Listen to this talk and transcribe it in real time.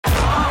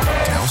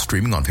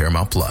streaming on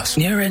Paramount Plus.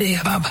 You ready,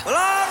 Bob? Well, all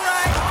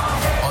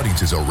right.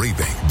 Audiences are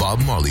raving. Bob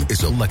Marley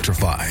is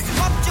electrifying.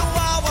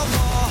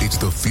 It's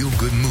the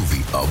feel-good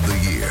movie of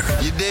the year.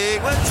 You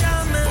dig?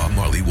 Bob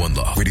Marley, One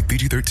Love. Rated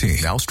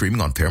PG-13. Now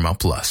streaming on Paramount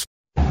Plus.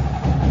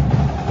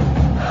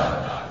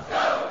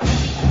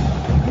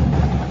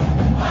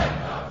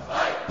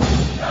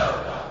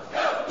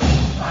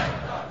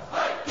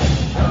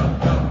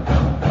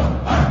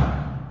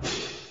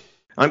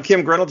 I'm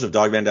Kim Reynolds of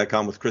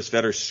Dawgman.com with Chris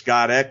Vetter,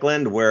 Scott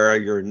Eklund, where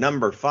your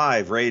number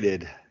 5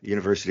 rated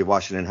University of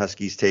Washington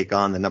Huskies take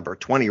on the number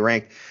 20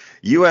 ranked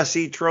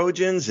USC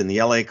Trojans in the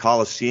LA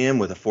Coliseum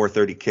with a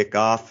 4:30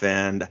 kickoff,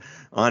 and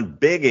on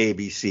big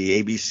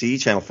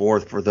ABC channel 4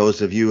 for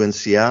those of you in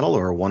Seattle,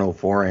 or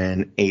 104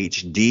 in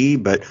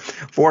HD, but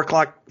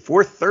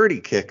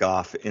 4:30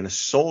 kickoff in a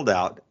sold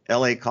out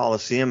LA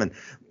Coliseum. And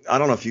I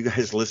don't know if you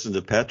guys listen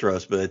to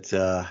Petros, but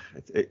do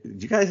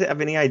you guys have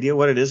any idea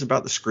what it is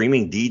about the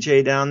screaming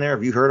DJ down there?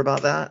 Have you heard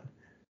about that?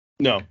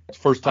 No,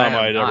 first time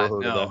I'd ever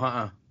heard of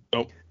that.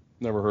 Nope,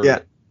 never heard of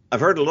it. I've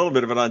heard a little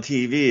bit of it on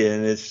TV,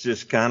 and it's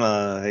just kind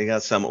of, they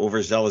got some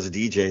overzealous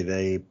DJ.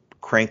 They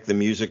crank the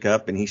music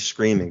up, and he's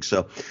screaming.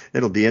 So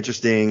it'll be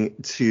interesting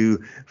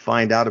to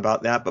find out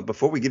about that. But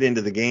before we get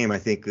into the game, I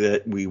think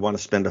that we want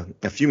to spend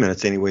a few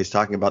minutes anyways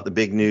talking about the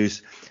big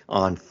news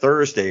on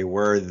Thursday,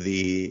 where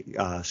the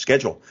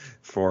schedule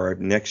for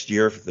next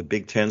year, for the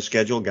Big Ten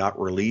schedule,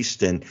 got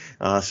released, and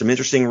some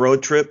interesting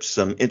road trips,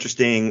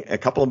 a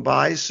couple of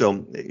buys. So,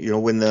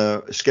 when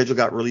the schedule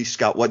got released,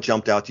 Scott, what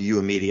jumped out to you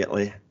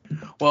immediately?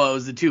 Well, it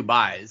was the 2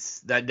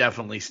 buys that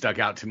definitely stuck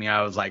out to me.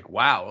 I was like,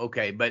 wow,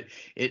 okay. But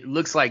it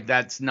looks like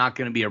that's not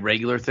going to be a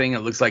regular thing.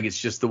 It looks like it's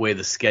just the way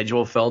the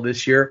schedule fell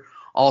this year.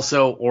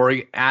 Also,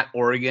 at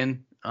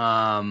Oregon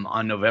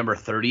on November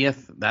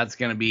 30th. That's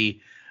going to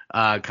be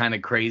kind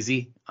of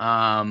crazy.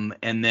 And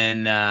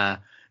then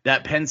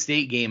that Penn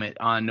State game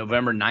on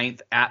November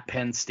 9th at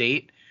Penn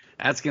State,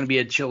 that's going to be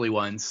a chilly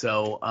one.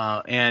 So,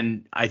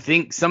 and I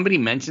think somebody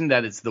mentioned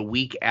that it's the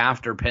week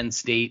after Penn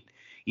State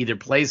either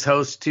plays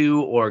host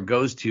to or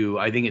goes to,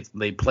 I think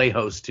they play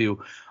host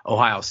to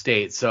Ohio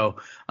State. So,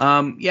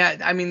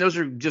 those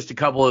are just a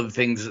couple of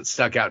things that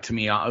stuck out to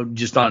me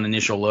just on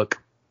initial look.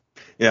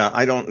 Yeah,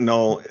 I don't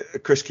know.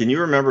 Chris, can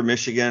you remember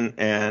Michigan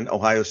and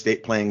Ohio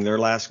State playing their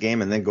last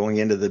game and then going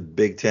into the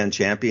Big Ten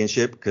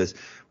championship? Because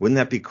wouldn't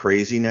that be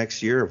crazy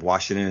next year if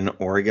Washington and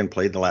Oregon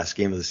played the last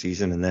game of the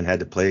season and then had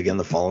to play again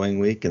the following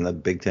week in the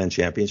Big Ten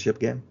championship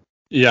game?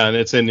 Yeah, and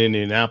it's in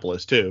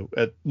Indianapolis, too,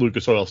 at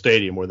Lucas Oil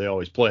Stadium, where they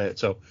always play it.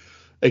 So,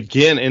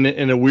 again,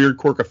 in a weird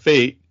quirk of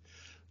fate,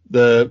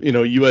 the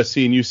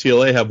USC and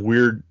UCLA have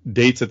weird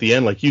dates at the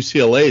end. Like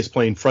UCLA is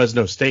playing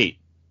Fresno State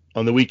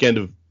on the weekend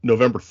of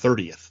November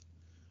 30th.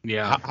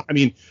 Yeah. I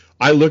mean,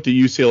 I looked at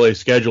UCLA's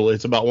schedule.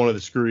 It's about one of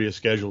the screwiest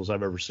schedules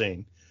I've ever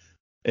seen.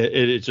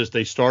 It's just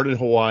they start in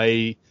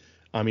Hawaii.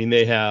 I mean,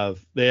 they have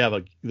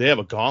a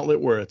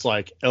gauntlet where it's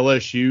like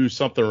LSU,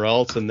 something or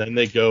else, and then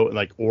they go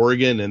like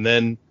Oregon, and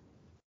then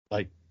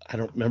I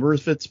don't remember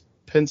if it's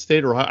Penn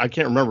State or I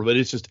can't remember, but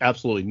it's just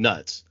absolutely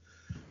nuts.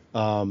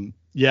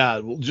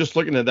 Just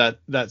looking at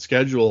that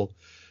schedule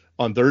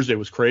on Thursday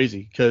was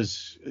crazy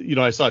because,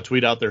 I saw a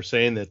tweet out there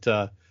saying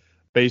that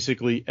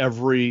basically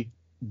every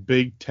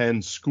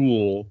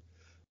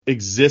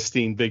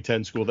existing Big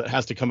Ten school that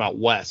has to come out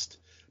west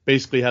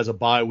basically has a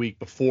bye week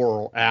before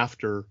or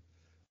after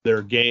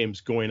their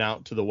games going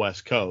out to the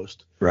West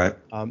Coast. Right.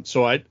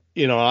 So I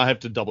have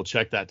to double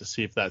check that to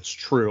see if that's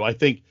true. I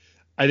think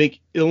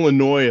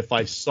Illinois, if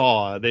I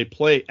saw, they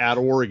play at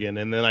Oregon,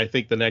 and then I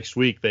think the next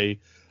week they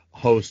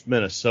host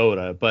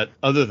Minnesota. But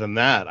other than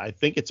that, I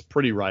think it's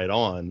pretty right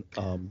on.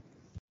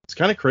 It's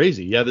kind of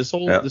crazy. Yeah, this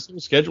whole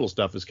schedule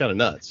stuff is kind of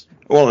nuts.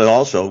 Well, and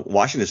also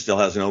Washington still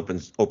has an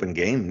open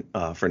game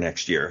for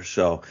next year,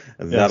 so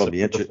that'll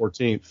be interesting.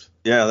 14th.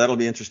 Yeah, that'll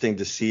be interesting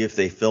to see if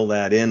they fill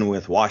that in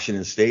with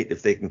Washington State,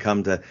 if they can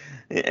come to.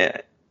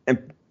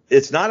 And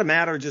it's not a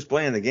matter of just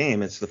playing the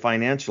game; it's the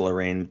financial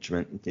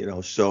arrangement,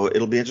 So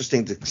it'll be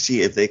interesting to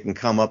see if they can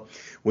come up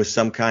with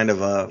some kind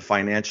of a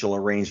financial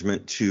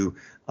arrangement to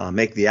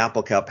make the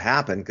Apple Cup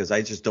happen. Because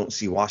I just don't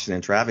see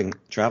Washington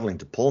traveling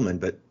to Pullman,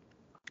 but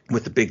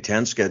with the Big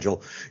Ten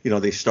schedule,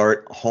 they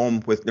start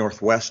home with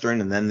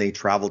Northwestern, and then they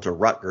travel to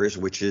Rutgers,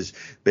 which is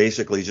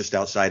basically just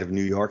outside of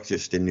New York,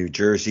 just in New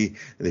Jersey.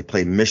 They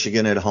play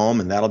Michigan at home,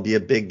 and that'll be a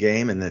big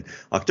game. And then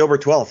October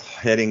 12th,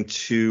 heading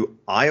to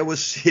Iowa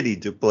City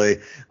to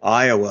play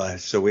Iowa.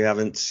 So we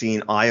haven't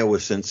seen Iowa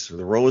since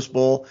the Rose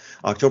Bowl.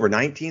 October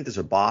 19th is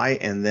a bye,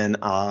 and then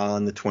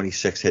on the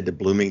 26th, head to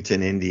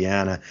Bloomington,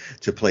 Indiana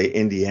to play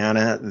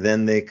Indiana.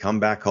 Then they come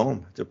back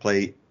home to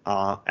play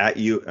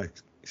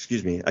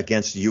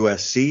against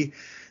USC.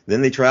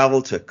 Then they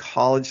travel to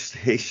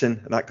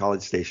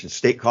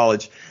State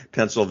College,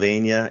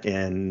 Pennsylvania,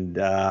 and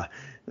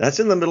That's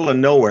in the middle of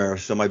nowhere.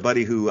 So my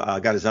buddy who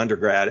got his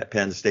undergrad at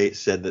Penn State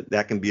said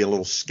that can be a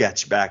little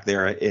sketch back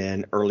there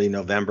in early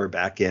November,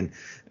 back in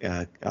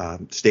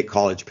State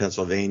College,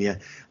 Pennsylvania,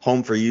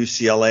 home for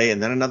UCLA,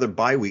 and then another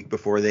bye week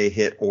before they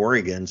hit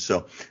Oregon.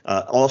 So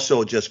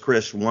also, just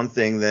Chris, one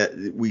thing that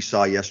we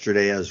saw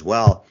yesterday as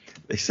well,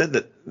 they said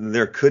that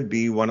there could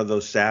be one of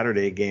those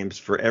Saturday games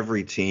for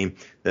every team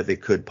that they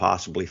could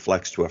possibly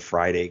flex to a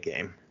Friday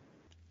game.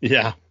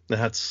 Yeah,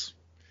 that's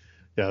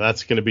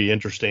going to be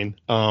interesting.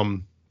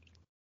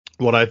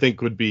 What I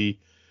think would be,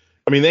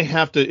 I mean, they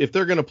have to, if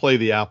they're going to play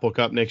the Apple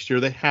Cup next year,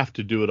 they have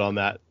to do it on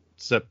that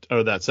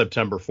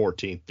September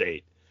 14th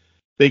date.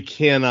 They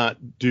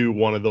cannot do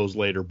one of those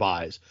later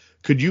buys.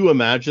 Could you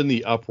imagine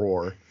the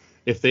uproar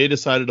if they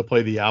decided to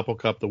play the Apple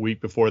Cup the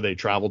week before they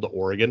traveled to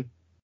Oregon?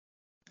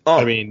 Oh,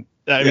 I mean,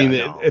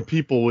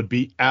 people would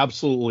be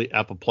absolutely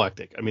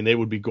apoplectic. I mean, they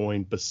would be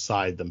going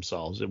beside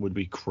themselves. It would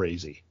be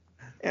crazy.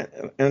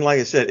 And like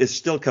I said, it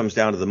still comes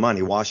down to the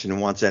money. Washington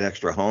wants that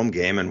extra home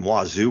game, and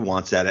Wazoo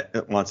wants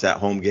that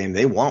home game.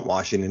 They want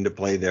Washington to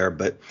play there,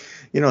 but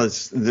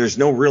there's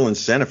no real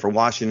incentive for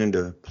Washington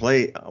to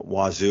play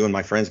Wazoo. And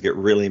my friends get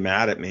really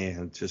mad at me,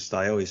 and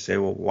I always say,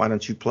 well, why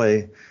don't you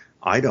play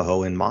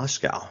Idaho in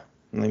Moscow?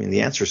 I mean,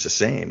 the answer's the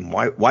same.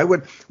 Why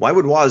would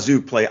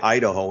Wazoo play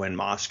Idaho in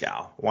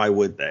Moscow? Why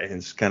would they?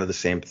 It's kind of the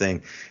same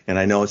thing. And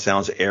I know it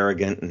sounds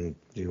arrogant and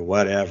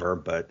whatever,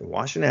 but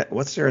Washington,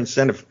 what's their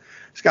incentive?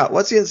 Scott,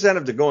 what's the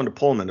incentive to go into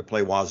Pullman to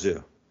play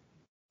Wazoo?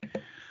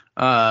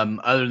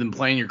 Other than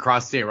playing your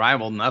cross-state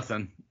rival,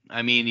 nothing.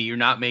 I mean, you're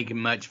not making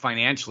much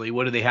financially.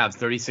 What do they have?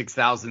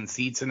 36,000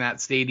 seats in that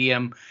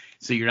stadium.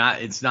 So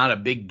it's not a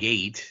big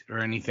gate or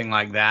anything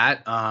like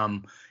that. I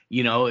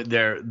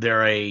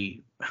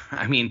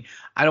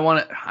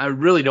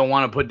really don't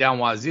want to put down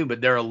Wazoo, but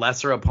they're a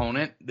lesser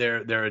opponent.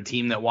 They're a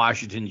team that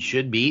Washington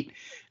should beat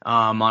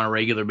on a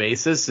regular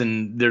basis,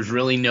 and there's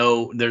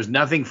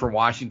nothing for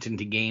Washington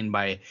to gain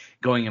by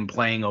going and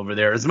playing over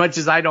there. As much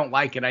as I don't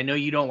like it, I know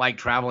you don't like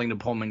traveling to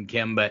Pullman,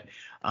 Kim, but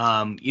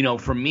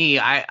for me,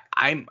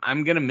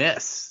 I'm gonna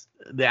miss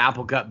the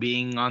Apple Cup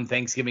being on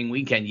Thanksgiving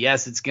weekend.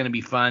 Yes, it's gonna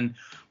be fun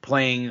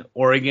playing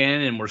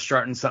Oregon, and we're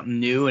starting something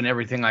new and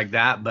everything like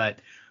that, but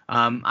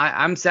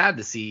I'm sad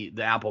to see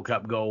the Apple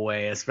Cup go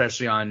away,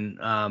 especially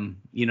on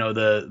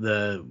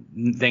the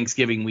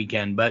Thanksgiving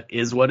weekend. But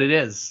is what it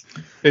is.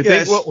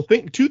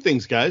 Think two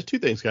things,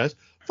 guys.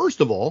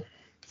 First of all,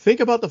 think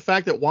about the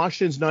fact that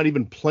Washington's not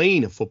even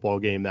playing a football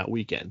game that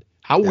weekend.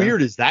 How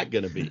weird is that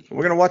going to be?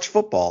 We're going to watch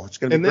football. It's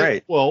going to be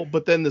great. Well,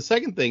 but then the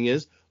second thing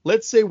is,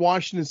 let's say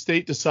Washington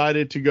State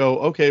decided to go,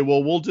 okay,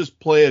 well, we'll just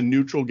play a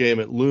neutral game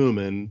at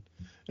Lumen,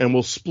 and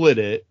we'll split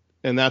it,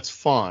 and that's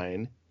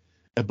fine.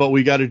 But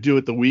we got to do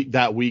it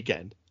that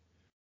weekend.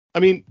 I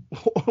mean,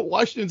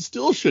 Washington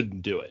still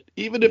shouldn't do it,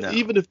 even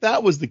if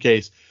that was the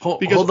case.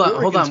 Hold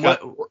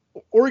on.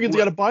 Oregon's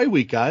got a bye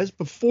week, guys,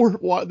 before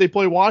they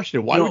play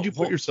Washington. Why would you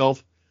put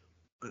yourself?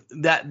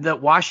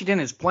 That Washington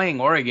is playing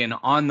Oregon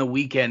on the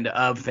weekend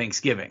of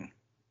Thanksgiving.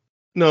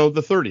 No,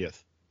 the 30th.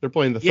 They're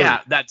playing the 30th. Yeah,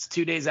 that's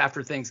 2 days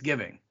after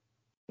Thanksgiving.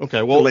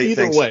 Okay, well,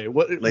 either way,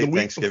 late the week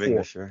Thanksgiving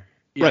before, sure.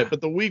 Yeah. Right,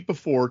 but the week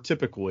before,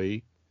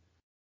 typically.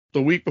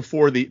 The week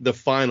before the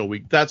final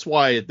week, that's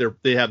why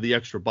they have the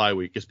extra bye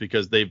week, is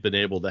because they've been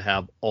able to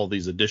have all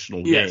these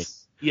additional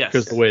games. Yes.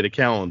 Because the way the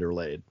calendar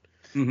laid.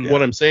 Mm-hmm.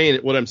 What I'm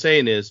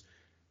saying is,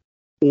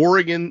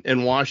 Oregon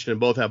and Washington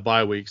both have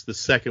bye weeks the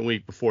second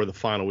week before the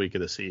final week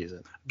of the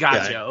season.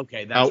 Gotcha.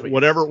 Okay. That's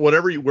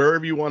wherever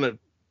you want to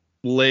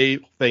lay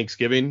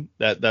Thanksgiving,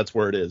 that's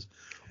where it is.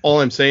 All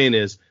I'm saying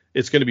is,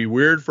 it's going to be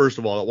weird, first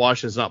of all, that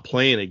Washington's not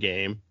playing a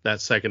game that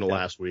second to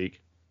last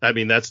week. I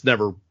mean, that's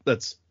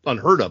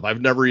unheard of. I've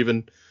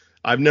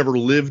never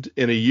lived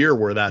in a year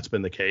where that's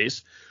been the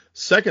case.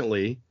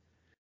 Secondly,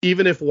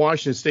 even if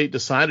Washington State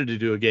decided to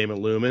do a game at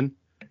Lumen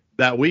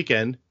that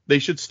weekend,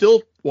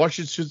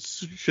 Washington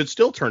should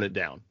still turn it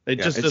down. It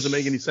doesn't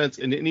make any sense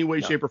in any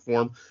way, shape, or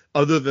form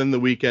other than the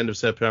weekend of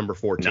September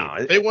 14th.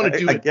 No, they want to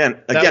do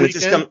again.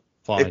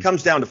 It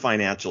comes down to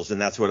financials,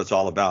 and that's what it's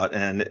all about.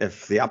 And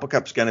if the Apple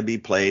Cup's going to be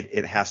played,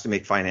 it has to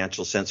make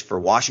financial sense for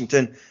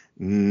Washington,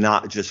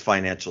 not just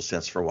financial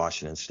sense for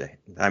Washington State.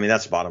 I mean,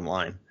 that's the bottom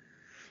line.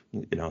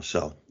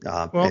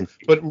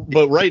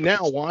 But right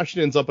now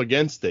Washington's up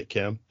against it,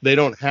 Kim. They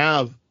don't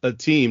have a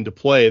team to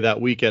play that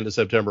weekend of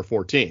September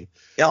 14th.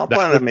 Yeah, I'll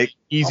plan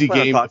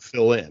to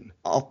fill in.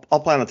 I'll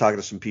plan on talking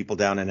to some people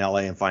down in LA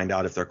and find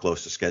out if they're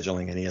close to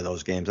scheduling any of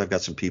those games. I've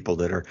got some people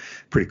that are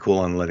pretty cool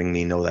on letting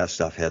me know that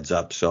stuff heads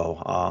up. So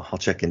I'll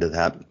check into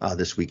that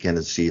this weekend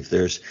and see if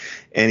there's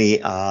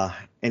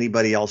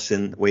anybody else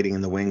waiting in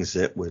the wings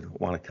that would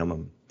want to come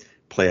and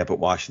play up at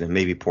Washington,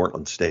 maybe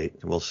Portland State.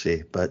 We'll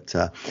see. But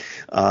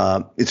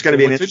it's going to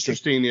be what's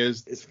interesting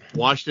is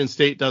Washington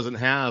State doesn't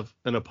have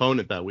an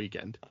opponent that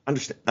weekend.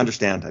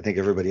 Understand. I think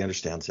everybody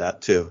understands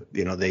that too.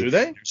 Do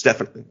they?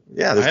 Definitely.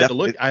 Yeah.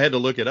 I had to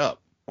look it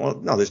up. Well,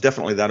 no, there's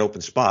definitely that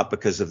open spot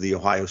because of the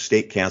Ohio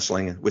State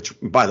canceling, which,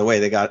 by the way,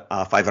 they got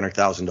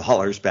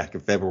 $500,000 back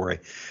in February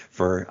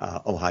for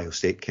Ohio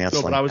State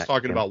canceling. No, but I was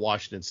talking about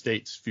Washington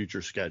State's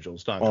future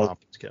schedules, not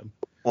conference, Kim.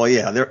 Well,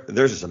 yeah,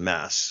 theirs is a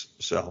mess.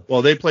 So,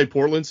 well, they play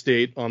Portland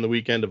State on the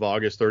weekend of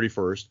August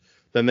 31st.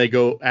 Then they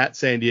go at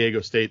San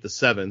Diego State the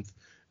 7th,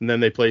 and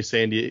then they play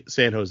San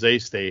Jose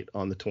State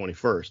on the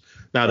 21st.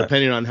 Now,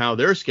 depending on how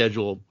their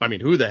schedule, I mean,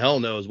 who the hell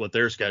knows what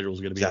their schedule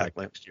is going to be like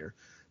next year.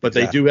 But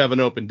they do have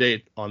an open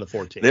date on the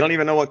 14th. They don't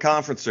even know what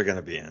conference they're going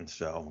to be in.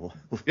 So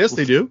yes,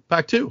 they do.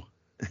 Pac-2.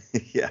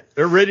 Yeah,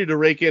 they're ready to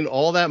rake in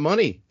all that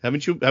money.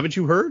 Haven't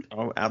you heard?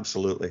 Oh,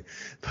 absolutely.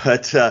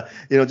 But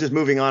just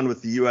moving on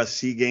with the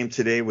USC game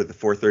today with the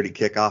 4:30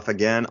 kickoff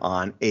again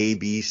on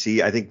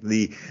ABC. I think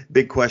the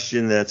big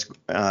question that's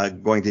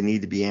going to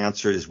need to be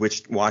answered is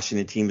which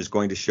Washington team is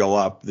going to show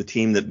up, the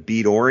team that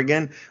beat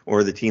Oregon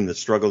or the team that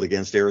struggled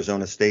against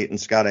Arizona State.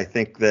 And Scott, I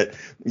think that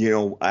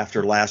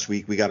after last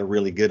week we got a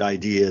really good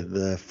idea.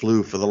 The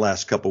flu for the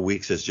last couple of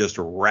weeks has just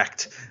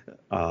wrecked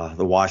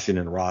the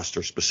Washington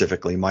roster,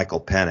 specifically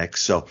Michael Penix.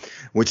 So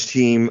which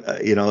team,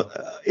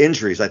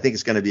 injuries, I think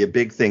it's going to be a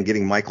big thing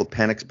getting Michael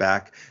Penix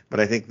back. But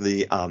I think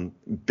the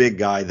big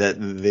guy that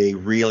they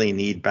really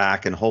need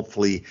back, and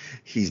hopefully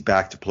he's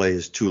back to play,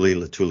 is Tuli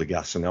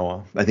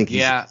Letuligasenoa. I think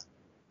he's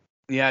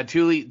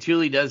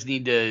Tuli does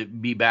need to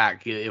be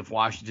back if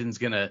Washington's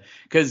going to,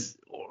 because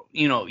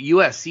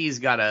USC's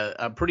got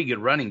a pretty good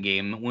running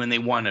game when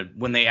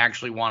they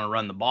actually want to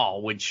run the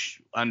ball, which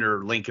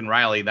under Lincoln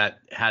Riley that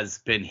has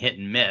been hit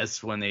and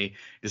miss when they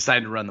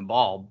decide to run the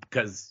ball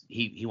because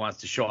he wants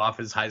to show off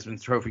his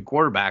Heisman Trophy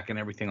quarterback and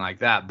everything like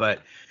that. But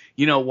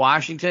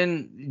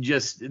Washington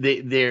just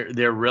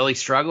they're really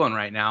struggling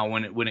right now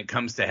when it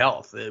comes to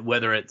health,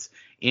 whether it's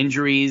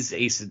injuries,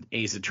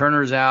 Asa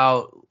Turner's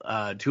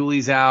out,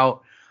 Tuli's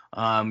out.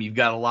 You've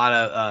got a lot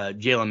of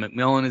Jalen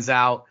McMillan is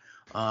out.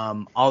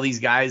 All these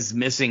guys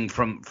missing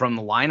from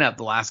the lineup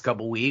the last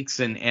couple weeks,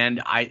 and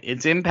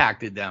it's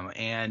impacted them.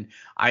 And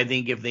I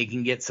think if they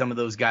can get some of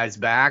those guys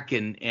back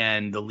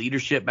and the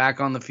leadership back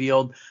on the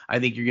field, I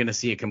think you're going to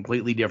see a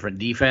completely different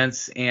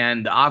defense,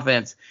 and the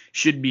offense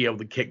should be able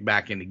to kick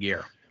back into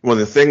gear. Well,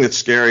 the thing that's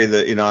scary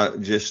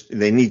that,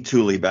 they need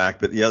Tuli back.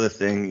 But the other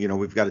thing,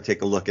 we've got to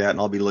take a look at, and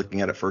I'll be looking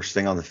at it first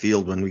thing on the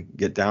field when we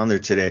get down there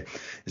today,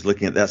 is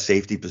looking at that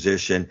safety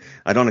position.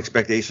 I don't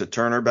expect Asa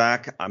Turner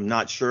back. I'm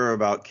not sure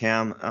about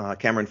Cameron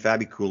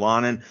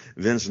Fabi-Kulanen,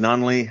 Vince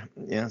Nunley.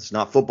 Yeah, it's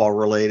not football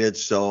related,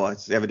 so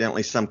it's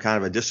evidently some kind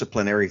of a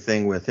disciplinary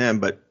thing with him.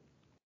 But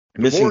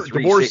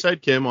DeBoer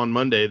said, Kim, on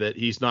Monday that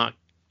he's not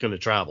going to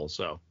travel,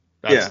 so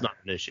that's not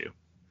an issue.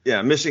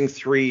 Yeah, missing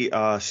three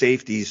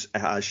safeties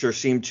sure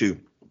seemed to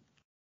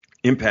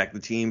impact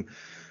the team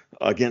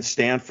against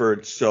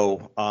Stanford.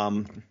 So,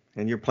 and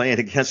you're playing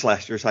against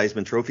last year's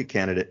Heisman Trophy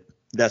candidate.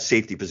 That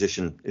safety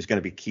position is going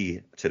to be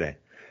key today.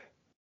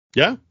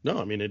 Yeah, no,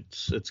 I mean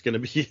it's going to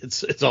be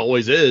it's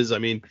always is. I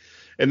mean,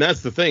 and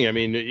that's the thing. I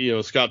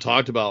mean, Scott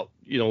talked about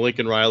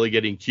Lincoln Riley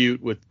getting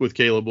cute with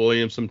Caleb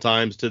Williams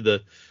sometimes to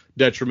the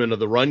detriment of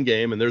the run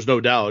game, and there's no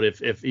doubt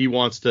if he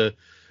wants to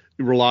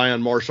rely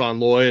on Marshawn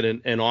Lloyd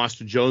and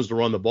Austin Jones to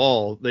run the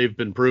ball, they've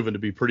been proven to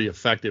be pretty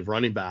effective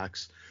running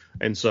backs.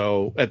 And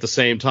so at the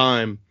same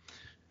time,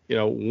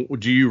 do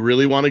you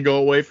really want to go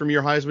away from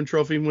your Heisman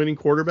Trophy winning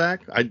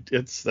quarterback?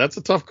 That's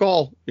a tough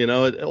call.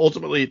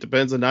 Ultimately it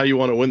depends on how you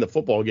want to win the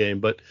football game.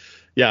 But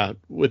yeah,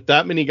 with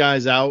that many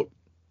guys out,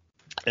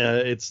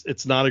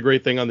 it's not a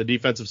great thing on the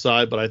defensive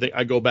side. But I think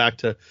I go back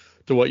to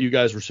what you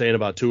guys were saying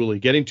about Tuli.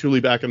 Getting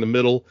Tuli back in the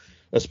middle,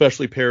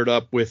 especially paired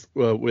up with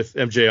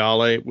MJ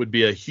Ale, would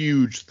be a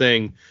huge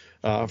thing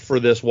for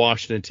this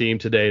Washington team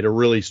today to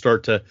really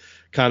start to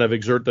kind of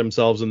exert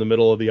themselves in the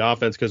middle of the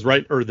offense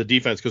the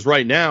defense. Because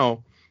right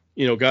now,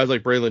 guys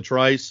like Braylon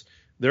Trice,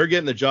 they're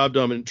getting the job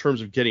done in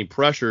terms of getting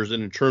pressures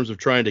and in terms of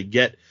trying to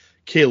get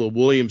Caleb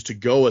Williams to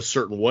go a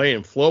certain way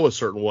and flow a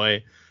certain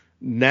way.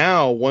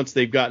 Now, once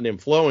they've gotten him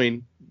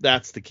flowing,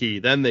 that's the key.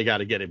 Then they got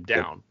to get him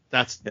down.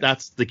 That's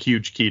the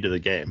huge key to the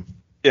game.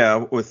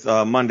 Yeah, with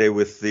Monday,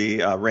 with the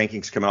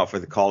rankings come out for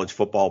the college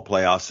football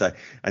playoffs,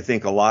 I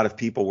think a lot of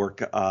people were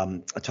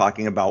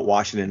talking about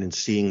Washington and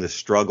seeing the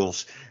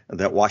struggles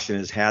that Washington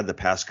has had the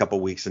past couple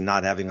of weeks and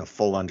not having a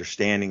full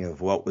understanding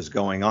of what was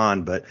going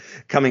on. But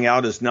coming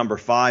out as number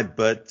 5,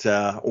 but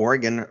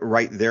Oregon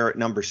right there at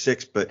number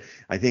 6. But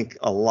I think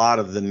a lot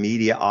of the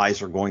media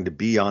eyes are going to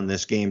be on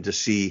this game to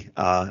see,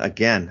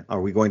 again, are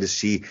we going to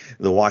see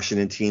the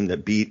Washington team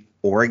that beat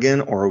Oregon,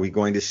 or are we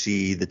going to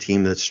see the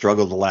team that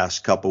struggled the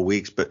last couple of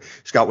weeks? But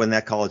Scott, when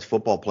that college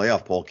football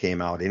playoff poll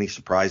came out, any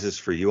surprises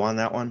for you on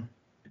that one?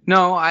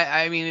 No,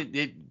 I mean,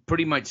 it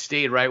pretty much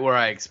stayed right where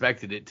I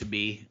expected it to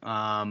be.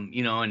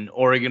 And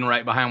Oregon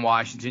right behind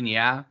Washington.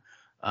 Yeah.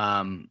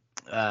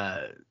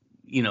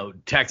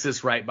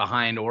 Texas right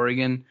behind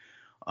Oregon,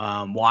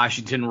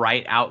 Washington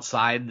right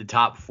outside the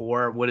top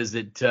 4. What is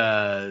it?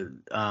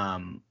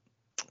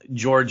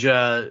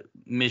 Georgia,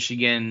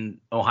 Michigan,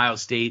 Ohio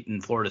State,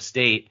 and Florida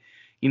State,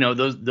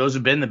 those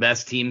have been the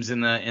best teams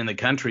in the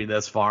country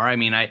thus far. I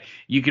mean,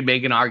 you could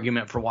make an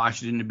argument for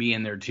Washington to be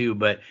in there too,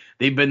 but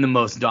they've been the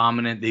most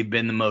dominant. They've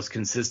been the most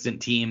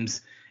consistent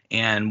teams.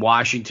 And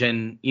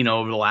Washington,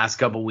 over the last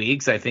couple of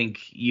weeks, I think,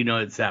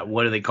 it's that,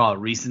 what do they call it,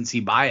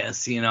 recency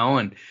bias,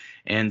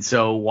 and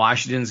so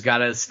Washington's got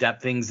to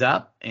step things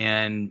up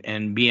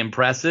and be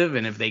impressive.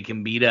 And if they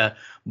can beat a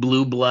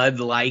blue blood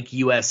like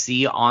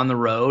USC on the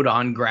road,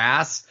 on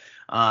grass,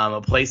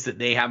 a place that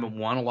they haven't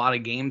won a lot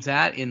of games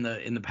at in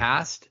the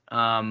past,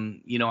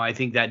 I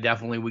think that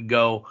definitely would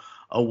go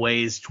a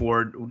ways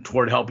toward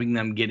helping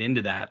them get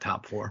into that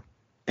top four.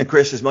 And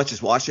Chris, as much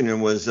as Washington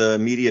was a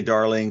media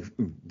darling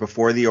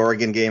before the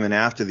Oregon game and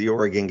after the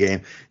Oregon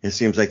game, it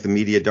seems like the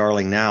media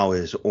darling now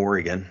is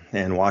Oregon,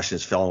 and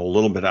Washington's fell a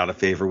little bit out of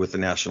favor with the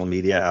national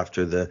media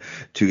after the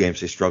two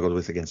games they struggled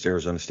with against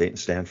Arizona State and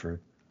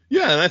Stanford.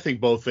 Yeah, and I think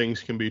both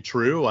things can be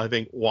true. I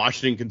think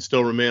Washington can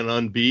still remain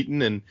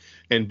unbeaten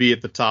and be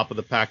at the top of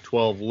the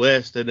Pac-12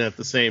 list, and at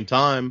the same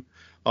time,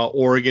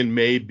 Oregon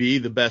may be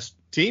the best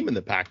team in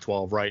the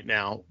Pac-12 right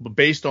now, but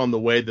based on the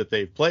way that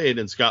they've played,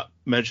 and Scott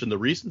mentioned the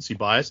recency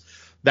bias,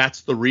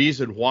 that's the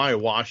reason why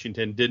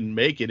Washington didn't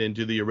make it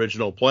into the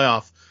original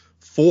playoff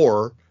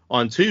 4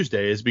 on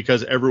Tuesday, is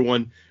because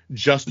everyone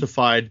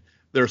justified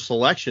their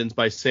selections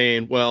by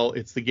saying, well,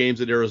 it's the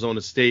games at Arizona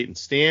State and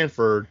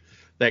Stanford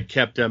that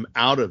kept them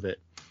out of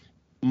it.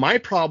 My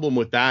problem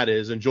with that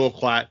is, and Joel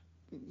Klatt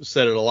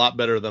said it a lot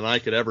better than I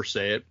could ever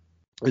say it,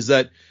 is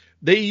that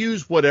they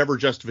use whatever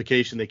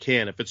justification they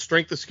can. If it's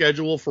strength of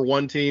schedule for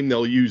one team,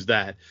 they'll use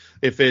that.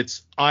 If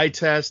it's eye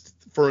test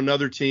for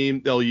another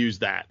team, they'll use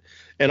that.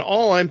 And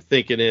all I'm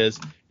thinking is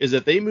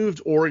that they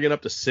moved Oregon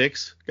up to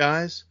 6,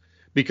 guys,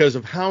 because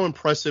of how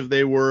impressive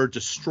they were,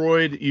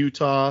 destroyed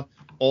Utah,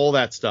 all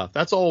that stuff.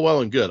 That's all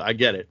well and good. I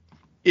get it.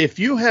 If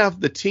you have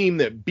the team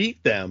that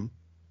beat them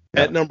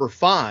at number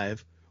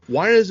 5,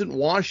 why isn't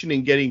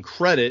Washington getting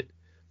credit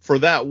for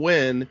that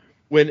win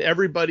when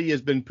everybody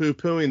has been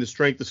poo-pooing the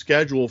strength of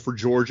schedule for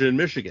Georgia and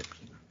Michigan?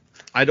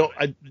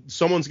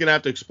 Someone's going to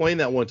have to explain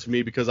that one to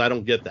me, because I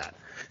don't get that.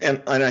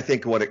 And I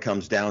think what it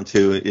comes down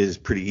to is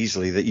pretty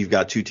easily that you've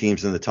got two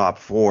teams in the top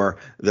 4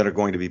 that are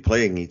going to be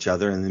playing each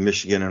other, and the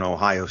Michigan and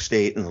Ohio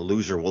State, and the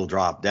loser will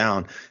drop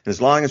down. And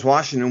as long as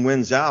Washington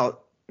wins out,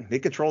 they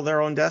control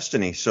their own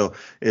destiny. So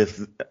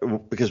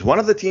because one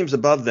of the teams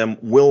above them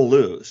will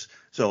lose.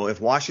 So if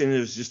Washington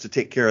is just to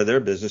take care of their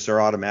business, they're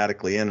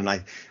automatically in. And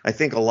I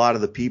think a lot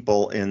of the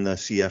people in the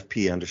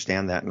CFP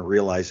understand that and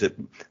realize it.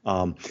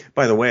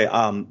 By the way,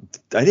 I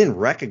didn't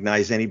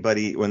recognize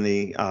anybody when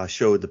they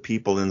showed the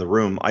people in the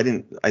room. I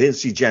didn't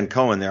see Jen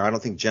Cohen there. I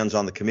don't think Jen's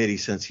on the committee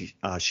since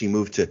she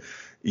moved to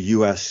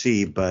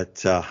USC,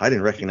 but I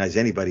didn't recognize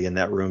anybody in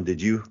that room.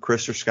 Did you,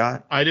 Chris or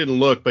Scott? I didn't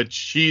look, but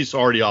she's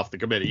already off the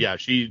committee. Yeah,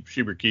 she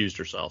recused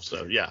herself.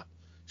 So, yeah,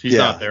 she's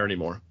not there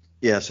anymore.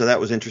 Yeah, so that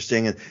was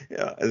interesting. And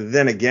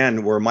then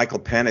again, where Michael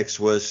Penix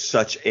was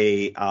such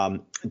a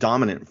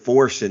dominant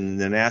force in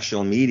the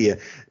national media,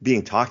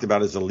 being talked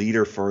about as a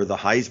leader for the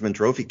Heisman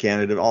Trophy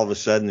candidate, all of a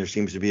sudden there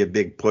seems to be a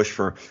big push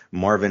for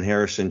Marvin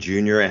Harrison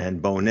Jr.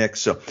 and Bo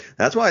Nix. So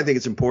that's why I think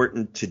it's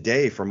important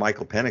today for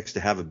Michael Penix to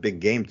have a big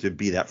game to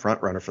be that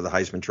front runner for the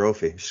Heisman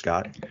Trophy.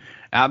 Scott?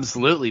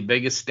 Absolutely.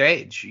 Biggest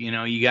stage.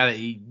 You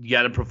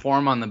gotta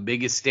perform on the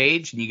biggest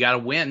stage, and you gotta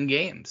win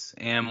games.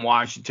 And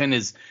Washington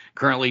is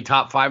currently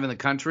top 5 in the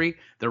country.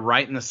 They're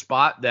right in the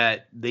spot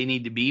that they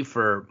need to be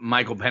for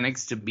Michael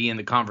Penix to be in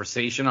the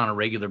conversation on a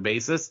regular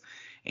basis.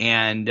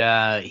 And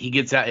he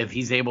gets out, if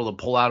he's able to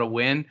pull out a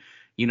win,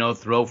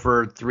 throw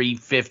for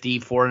 350,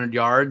 400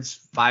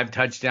 yards, 4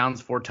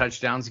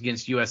 touchdowns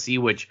against USC,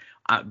 which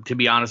to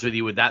be honest with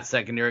you, with that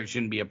secondary, it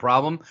shouldn't be a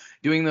problem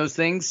doing those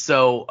things.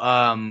 So,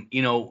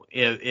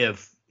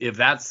 if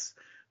that's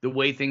the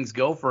way things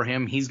go for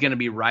him, he's going to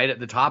be right at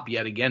the top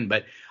yet again.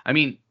 But I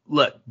mean,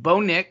 look,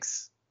 Bo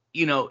Nix,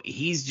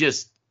 he's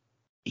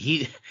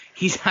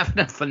having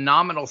a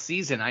phenomenal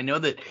season. I know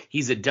that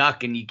he's a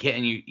Duck, and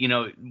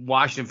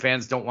Washington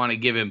fans don't want to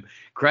give him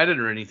credit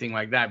or anything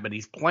like that, but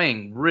he's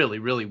playing really,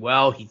 really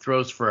well. He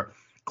throws for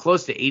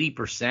close to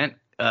 80%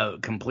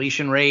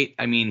 completion rate.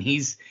 I mean,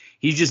 he's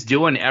just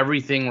doing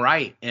everything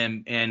right,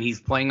 and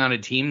he's playing on a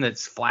team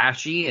that's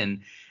flashy,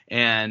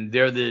 and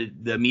they're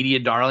the media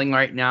darling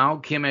right now,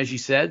 Kim, as you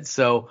said.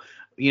 So,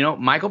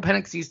 Michael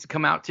Penix needs to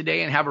come out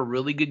today and have a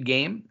really good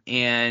game.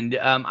 And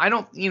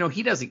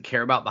he doesn't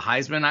care about the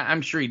Heisman.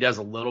 I'm sure he does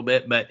a little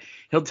bit, but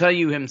he'll tell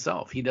you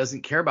himself he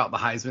doesn't care about the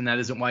Heisman. That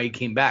isn't why he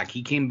came back.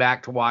 He came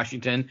back to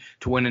Washington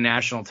to win a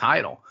national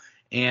title,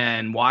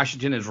 and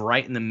Washington is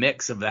right in the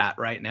mix of that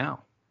right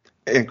now.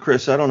 And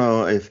Chris, I don't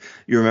know if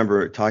you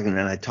remember talking, and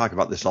I talk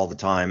about this all the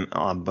time,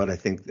 but I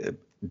think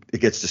it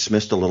gets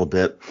dismissed a little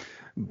bit.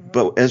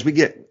 But as we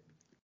get,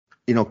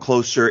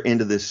 closer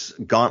into this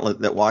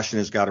gauntlet that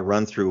Washington's got to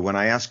run through, when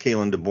I asked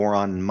Kalen DeBoer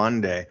on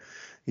Monday,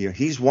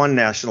 he's won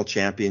national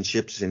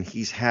championships and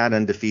he's had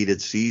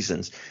undefeated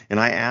seasons.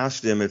 And I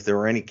asked him if there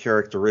were any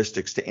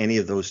characteristics to any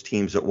of those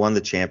teams that won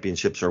the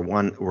championships or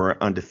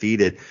were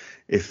undefeated.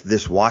 if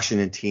this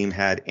Washington team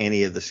had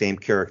any of the same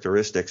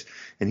characteristics.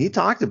 And he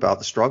talked about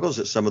the struggles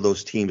that some of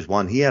those teams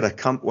won. He had a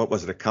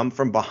come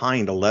from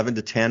behind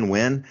 11-10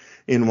 win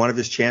in one of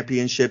his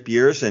championship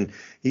years. And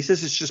he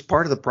says it's just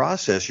part of the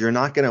process. You're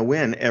not going to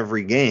win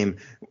every game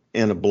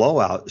in a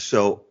blowout.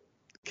 So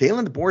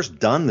Kalen DeBoer's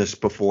done this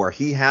before.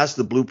 He has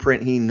the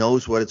blueprint. He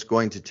knows what it's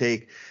going to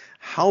take.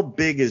 How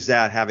big is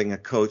that, having a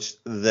coach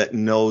that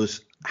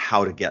knows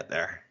how to get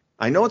there?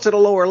 I know it's at a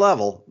lower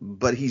level,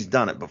 but he's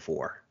done it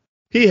before.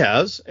 He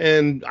has,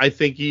 and I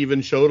think he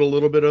even showed a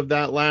little bit of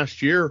that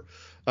last year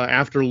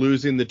after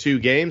losing the 2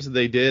 games that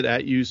they did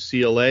at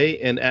UCLA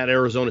and at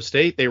Arizona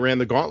State. They ran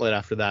the gauntlet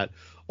after that.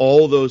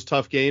 All those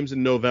tough games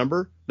in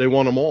November, they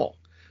won them all.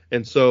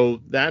 And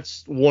so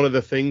that's one of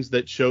the things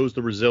that shows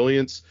the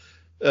resiliency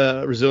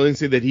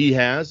that he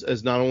has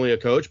as not only a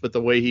coach, but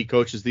the way he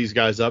coaches these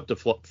guys up to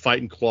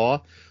fight and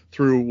claw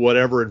through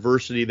whatever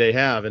adversity they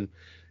have. And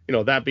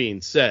that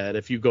being said,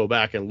 if you go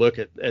back and look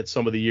at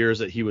some of the years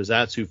that he was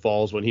at Sioux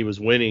Falls when he was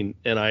winning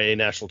NIA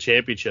national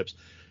championships,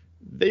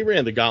 they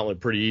ran the gauntlet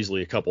pretty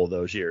easily a couple of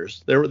those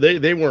years.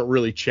 They weren't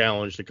really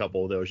challenged a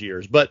couple of those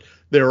years, but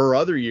there are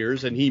other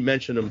years, and he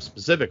mentioned them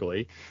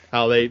specifically,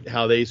 how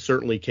they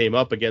certainly came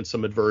up against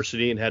some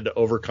adversity and had to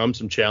overcome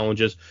some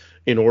challenges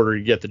in order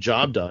to get the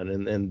job done.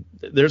 And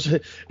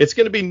it's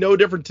going to be no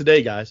different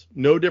today, guys.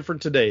 No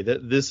different today.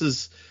 That this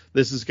is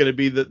going to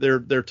be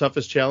their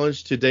toughest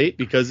challenge to date,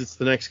 because it's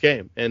the next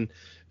game. And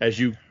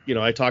as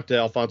I talked to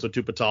Alfonso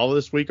Tupatala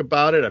this week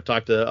about it. I've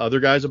talked to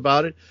other guys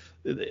about it.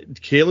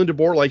 Kalen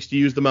DeBoer likes to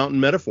use the mountain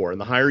metaphor, and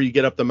the higher you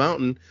get up the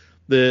mountain,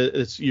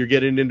 you're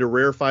getting into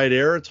rarefied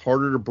air. It's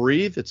harder to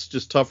breathe. It's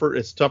just tougher.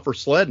 It's tougher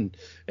sledding,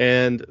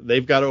 and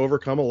they've got to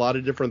overcome a lot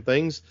of different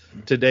things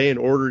today in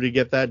order to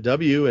get that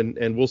W,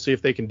 and we'll see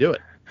if they can do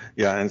it.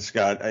 Yeah, and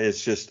Scott,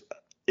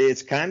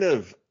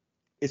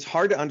 it's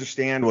hard to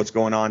understand what's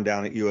going on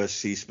down at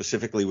USC,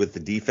 specifically with the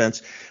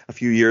defense. A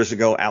few years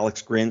ago,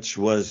 Alex Grinch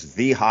was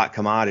the hot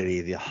commodity,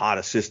 the hot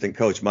assistant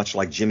coach, much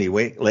like Jimmy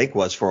Lake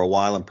was for a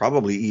while, and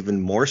probably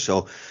even more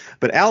so.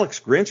 But Alex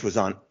Grinch was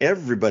on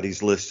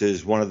everybody's list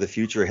as one of the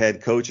future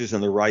head coaches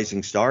and the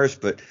rising stars.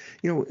 But,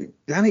 down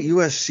at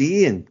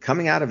USC and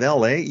coming out of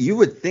LA, you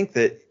would think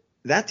that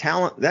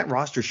talent, that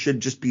roster should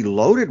just be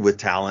loaded with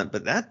talent.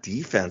 But that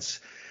defense,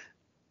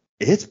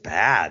 it's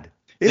bad.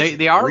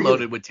 They are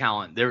loaded with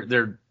talent.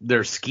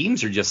 Their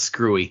schemes are just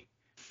screwy,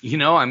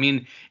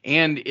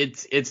 and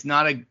it's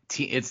not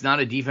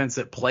a defense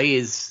that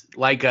plays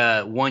like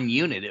a one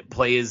unit. It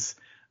plays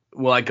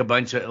like a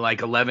bunch of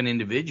 11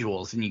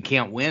 individuals, and you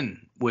can't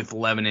win with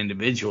 11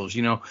 individuals.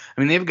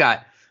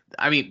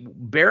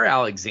 Bear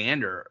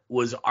Alexander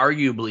was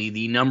arguably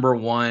the number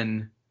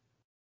one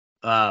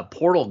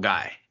portal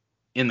guy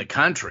in the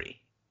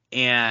country,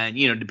 and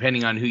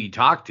depending on who you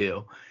talk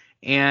to.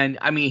 And,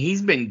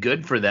 he's been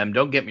good for them,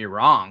 don't get me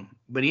wrong,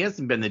 but he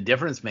hasn't been the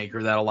difference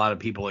maker that a lot of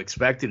people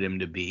expected him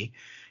to be.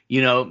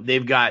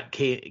 They've got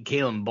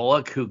Kalen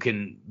Bullock, who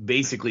can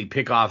basically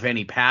pick off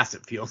any pass,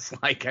 it feels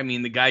like.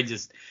 The guy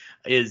just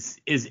is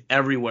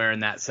everywhere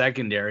in that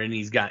secondary, and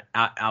he's got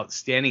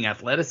outstanding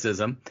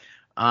athleticism.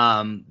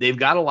 They've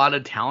got a lot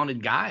of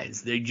talented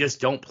guys. They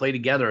just don't play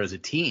together as a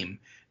team.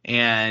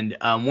 And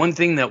one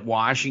thing that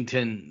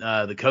Washington,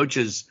 the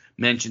coaches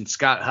mentioned,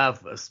 Scott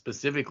Huff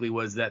specifically,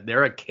 was that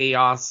they're a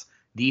chaos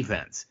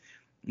defense,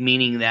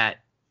 meaning that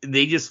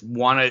they just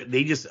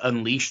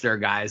unleash their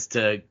guys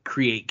to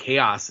create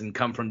chaos and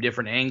come from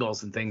different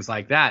angles and things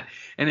like that.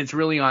 And it's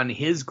really on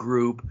his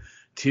group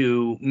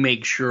to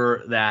make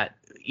sure that,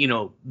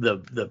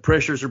 the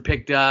pressures are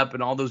picked up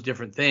and all those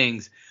different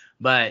things.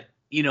 But,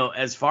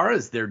 as far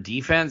as their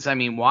defense,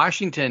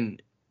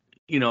 Washington,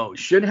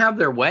 should have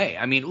their way.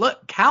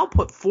 Look, Cal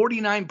put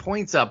 49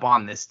 points up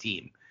on this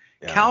team.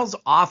 Yeah. Cal's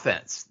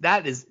offense,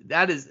 that is,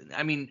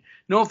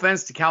 no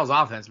offense to Cal's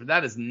offense, but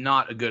that is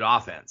not a good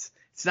offense.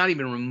 It's not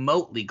even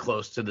remotely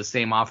close to the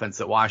same offense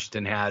that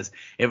Washington has.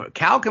 If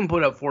Cal can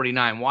put up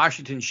 49,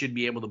 Washington should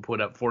be able to put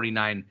up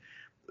 49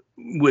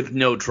 with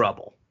no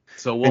trouble.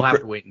 So we'll have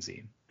to wait and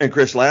see. And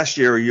Chris, last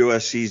year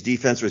USC's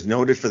defense was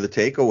noted for the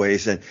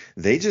takeaways, and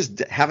they just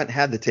haven't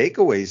had the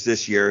takeaways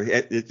this year.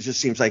 It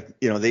just seems like,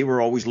 they were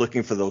always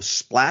looking for those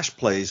splash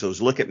plays,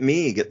 those look at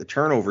me, get the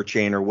turnover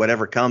chain or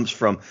whatever comes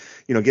from,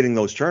 getting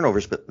those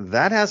turnovers. But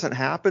that hasn't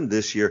happened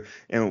this year.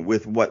 And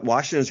with what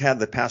Washington's had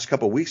the past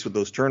couple of weeks with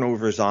those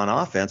turnovers on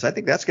offense, I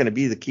think that's going to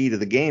be the key to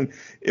the game.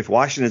 If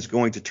Washington's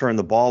going to turn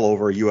the ball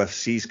over,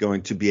 USC's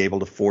going to be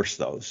able to force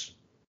those.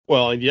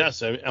 Well, and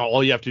yes,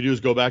 all you have to do is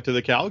go back to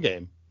the Cal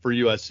game. For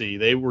USC,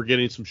 they were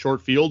getting some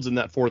short fields in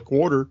that fourth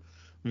quarter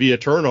via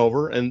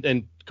turnover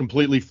and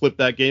completely flipped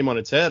that game on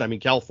its head.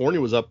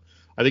 California was up,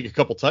 I think, a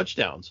couple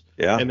touchdowns.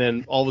 Yeah. And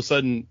then all of a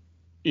sudden,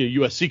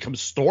 USC comes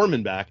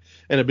storming back,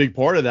 and a big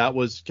part of that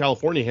was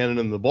California handing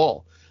them the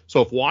ball.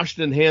 So if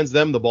Washington hands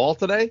them the ball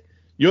today,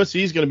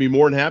 USC is going to be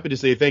more than happy to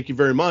say, thank you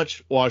very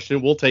much,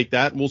 Washington. We'll take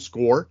that and we'll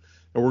score,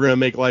 and we're going to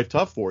make life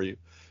tough for you.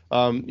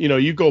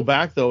 You go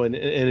back, though, and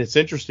it's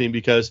interesting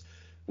because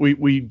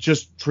we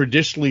just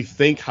traditionally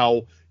think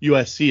how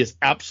USC is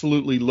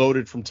absolutely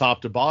loaded from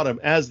top to bottom,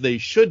 as they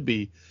should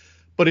be.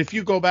 But if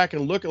you go back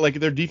and look at like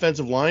their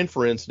defensive line,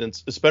 for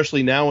instance,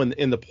 especially now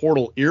in the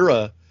portal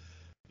era,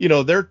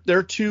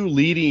 their two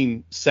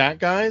leading sack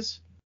guys,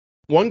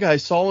 one guy,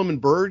 Solomon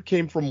Byrd,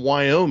 came from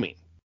Wyoming.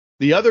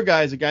 The other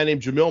guy is a guy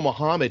named Jamil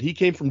Muhammad. He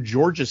came from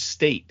Georgia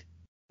State.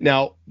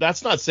 Now,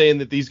 that's not saying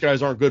that these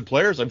guys aren't good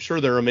players. I'm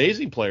sure they're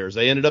amazing players.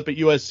 They ended up at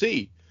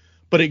USC.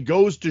 But it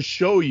goes to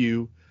show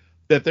you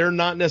that they're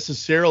not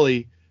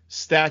necessarily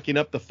stacking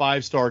up the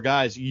 5-star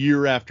guys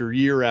year after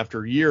year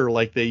after year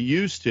like they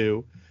used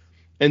to.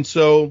 And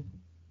so,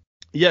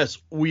 yes,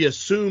 we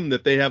assume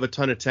that they have a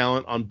ton of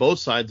talent on both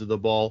sides of the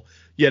ball.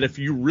 Yet if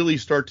you really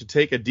start to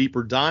take a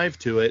deeper dive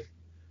to it,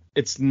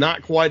 it's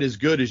not quite as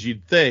good as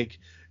you'd think.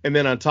 And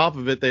then on top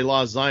of it, they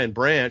lost Zion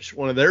Branch,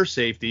 one of their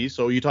safeties.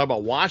 So you talk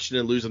about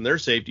Washington losing their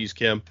safeties,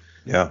 Kim.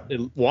 Yeah.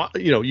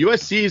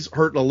 USC's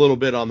hurting a little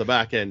bit on the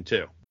back end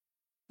too.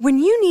 When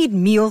you need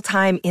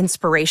mealtime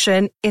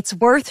inspiration, it's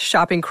worth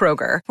shopping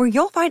Kroger, where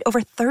you'll find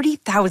over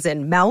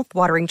 30,000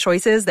 mouth-watering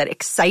choices that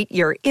excite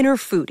your inner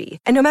foodie.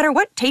 And no matter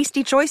what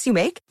tasty choice you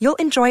make, you'll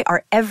enjoy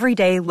our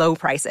everyday low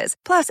prices,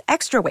 plus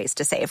extra ways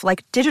to save,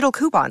 like digital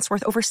coupons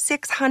worth over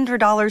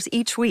 $600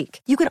 each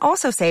week. You can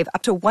also save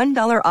up to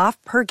 $1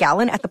 off per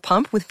gallon at the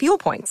pump with fuel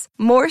points.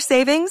 More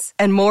savings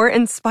and more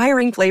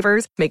inspiring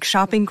flavors make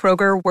shopping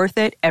Kroger worth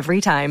it every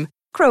time.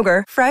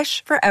 Kroger,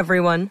 fresh for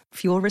everyone.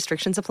 Fuel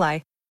restrictions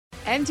apply.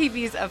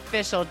 MTV's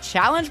official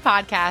Challenge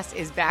podcast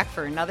is back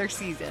for another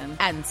season.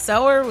 And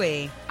so are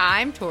we.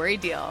 I'm Tori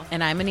Deal.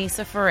 And I'm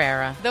Anissa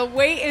Ferreira. The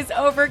wait is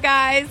over,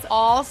 guys.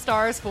 All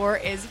Stars 4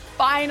 is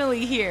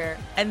finally here.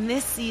 And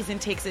this season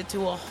takes it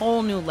to a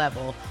whole new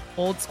level.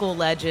 Old school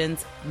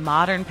legends,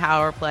 modern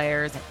power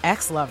players, and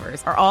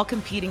ex-lovers are all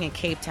competing in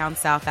Cape Town,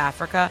 South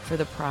Africa for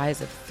the prize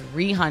of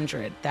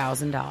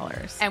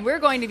 $300,000. And we're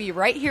going to be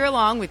right here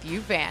along with you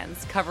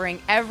fans,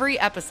 covering every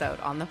episode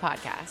on the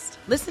podcast.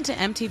 Listen to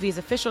MTV's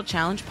official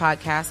Challenge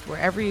podcast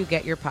wherever you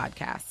get your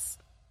podcasts.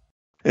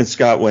 And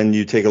Scott, when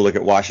you take a look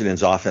at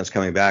Washington's offense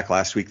coming back,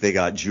 last week they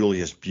got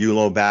Julius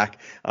Buelow back.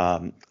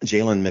 Jalen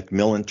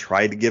McMillan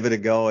tried to give it a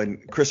go.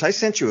 And Chris, I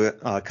sent you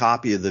a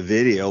copy of the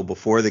video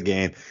before the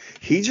game.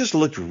 He just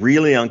looked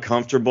really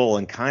uncomfortable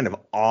and kind of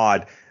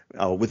odd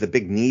with a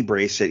big knee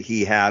brace that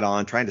he had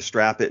on, trying to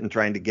strap it and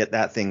trying to get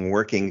that thing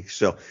working.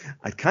 So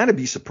I'd kind of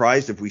be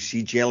surprised if we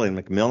see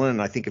Jalen McMillan.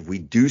 And I think if we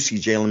do see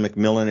Jalen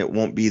McMillan, it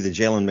won't be the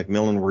Jalen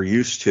McMillan we're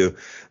used to.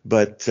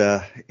 But,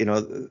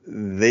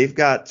 they've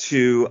got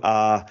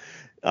to,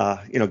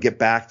 get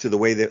back to the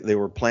way that they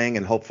were playing.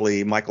 And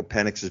hopefully Michael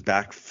Penix is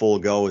back full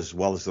go as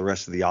well as the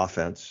rest of the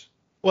offense.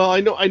 Well,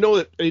 I know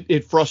that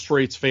it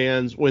frustrates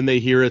fans when they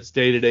hear it's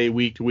day to day,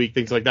 week to week,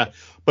 things like that.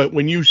 But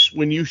when you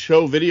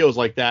show videos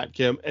like that,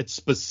 Kim, it's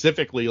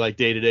specifically like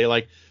day to day.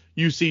 Like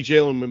you see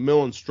Jalen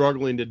McMillan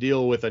struggling to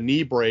deal with a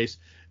knee brace,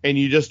 and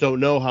you just don't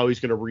know how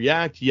he's going to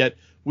react. Yet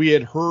we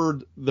had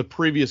heard the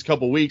previous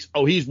couple weeks,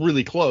 oh, he's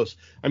really close.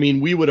 I mean,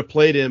 we would have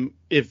played him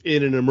if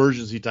in an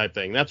emergency type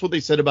thing. That's what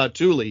they said about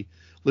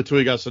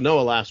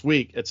Latuligasenoa last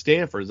week at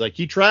Stanford. It's like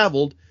he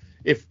traveled.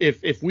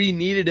 If we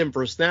needed him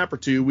for a snap or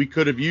two, we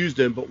could have used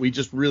him, but we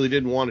just really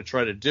didn't want to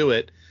try to do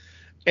it.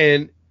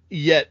 And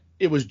yet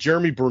it was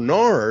Jeremy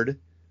Bernard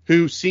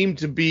who seemed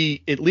to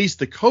be, at least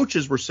the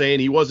coaches were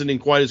saying he wasn't in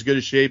quite as good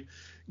a shape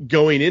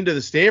going into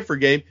the Stanford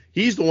game.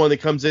 He's the one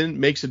that comes in,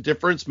 makes a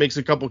difference, makes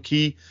a couple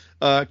key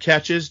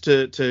catches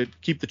to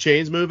keep the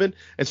chains moving.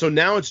 And so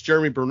now it's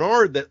Jeremy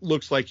Bernard that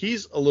looks like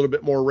he's a little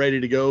bit more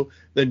ready to go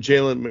than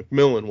Jalen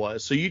McMillan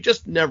was. So you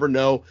just never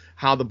know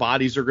how the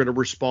bodies are going to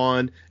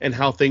respond and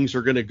how things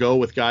are going to go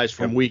with guys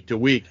from week to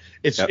week.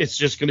 It's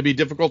just going to be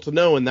difficult to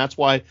know, and that's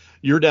why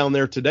you're down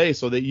there today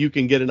so that you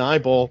can get an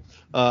eyeball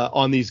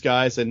on these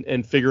guys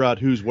and figure out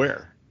who's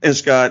where. And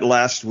Scott,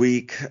 last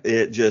week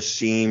it just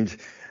seemed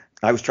 –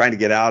 I was trying to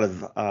get out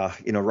of,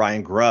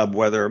 Ryan Grubb,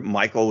 whether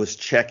Michael was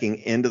checking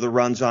into the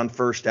runs on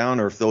first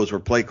down or if those were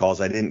play calls.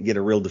 I didn't get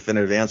a real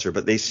definitive answer,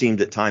 but they seemed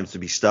at times to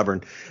be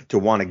stubborn to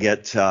want to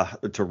get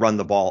to run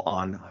the ball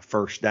on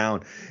first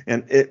down.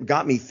 And it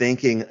got me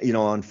thinking,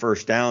 on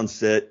first downs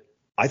that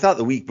I thought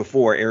the week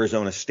before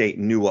Arizona State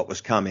knew what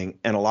was coming.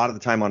 And a lot of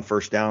the time on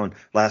first down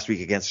last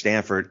week against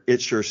Stanford,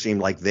 it sure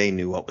seemed like they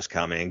knew what was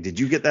coming. Did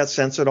you get that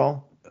sense at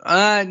all?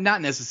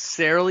 Not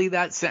necessarily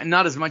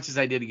not as much as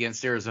I did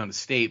against Arizona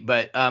State,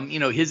 but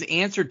his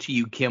answer to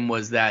you, Kim,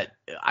 was that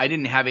I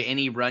didn't have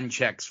any run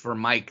checks for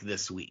Mike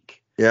this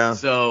week. Yeah.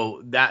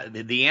 So that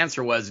the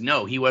answer was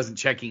no, he wasn't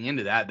checking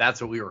into that. That's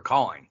what we were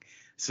calling.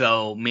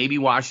 So maybe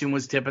Washington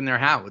was tipping their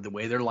hat with the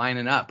way they're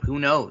lining up. Who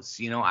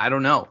knows? I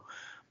don't know,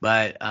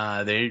 but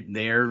they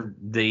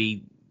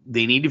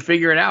need to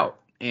figure it out,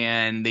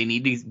 and they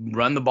need to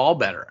run the ball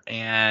better.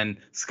 And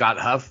Scott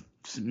Huff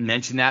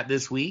mentioned that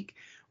this week.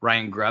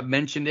 Ryan Grubb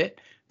mentioned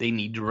it. They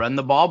need to run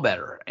the ball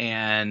better.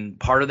 And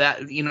part of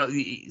that,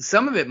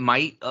 some of it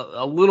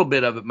a little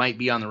bit of it might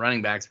be on the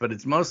running backs, but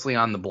it's mostly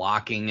on the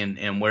blocking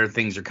and where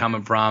things are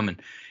coming from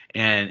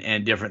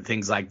and different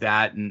things like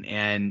that.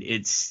 And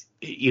it's,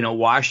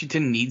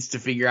 Washington needs to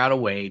figure out a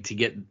way to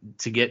get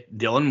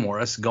Dylan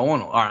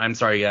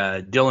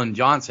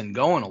Johnson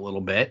going a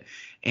little bit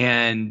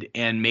and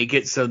make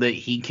it so that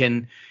he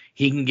can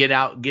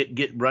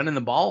get running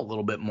the ball a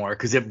little bit more.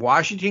 Because if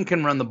Washington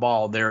can run the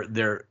ball,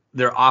 their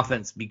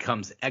offense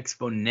becomes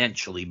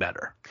exponentially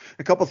better.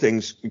 A couple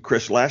things,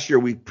 Chris. Last year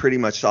we pretty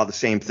much saw the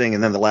same thing,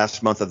 and then the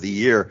last month of the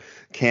year,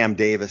 Cam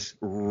Davis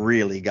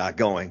really got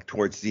going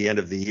towards the end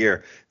of the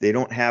year. They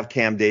don't have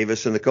Cam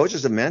Davis, and the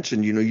coaches have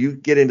mentioned, you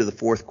get into the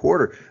fourth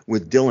quarter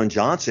with Dylan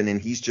Johnson, and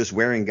he's just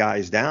wearing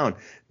guys down.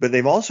 But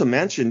they've also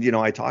mentioned,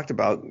 I talked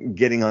about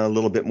getting a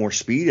little bit more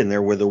speed in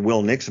there with a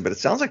Will Nixon, but it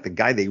sounds like the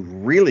guy they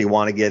really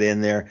want to get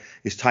in there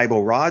is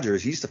Tybo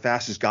Rogers. He's the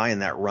fastest guy in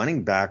that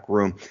running back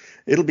room.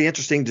 It'll be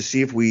interesting to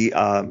see if we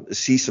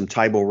see some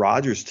Tybo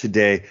Rogers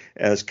today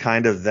as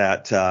kind of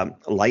that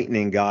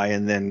lightning guy,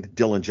 and then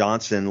Dylan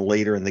Johnson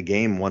later in the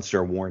game once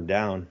they're worn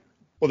down.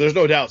 Well, there's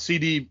no doubt.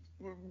 CD,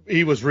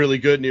 he was really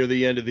good near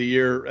the end of the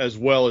year, as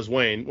well as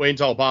Wayne. Wayne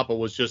Talapapa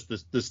was just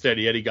the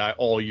steady Eddie guy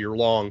all year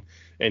long,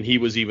 and he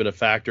was even a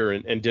factor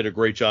and did a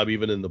great job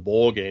even in the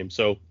bowl game.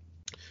 So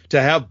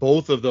to have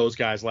both of those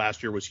guys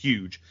last year was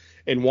huge.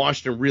 And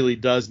Washington really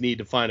does need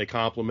to find a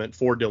complement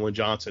for Dylan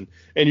Johnson.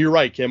 And you're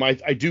right, Kim. I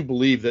do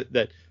believe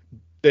that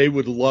they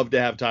would love to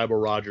have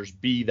Tybo Rogers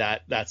be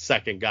that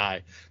second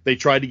guy. They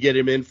tried to get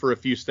him in for a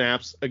few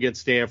snaps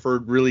against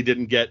Stanford, really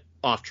didn't get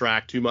off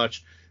track too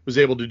much, was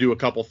able to do a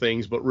couple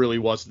things, but really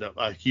wasn't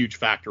a huge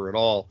factor at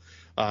all.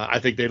 I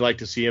think they'd like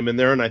to see him in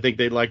there, and I think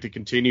they'd like to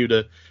continue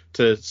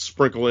to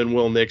sprinkle in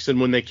Will Nixon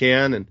when they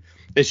can. And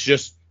it's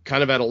just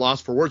kind of at a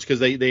loss for words because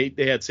they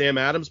had Sam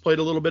Adams played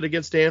a little bit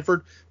against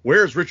Stanford.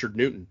 Where is Richard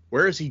Newton?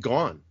 Where is he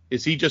gone?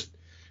 Is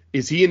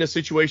he in a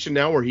situation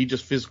now where he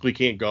just physically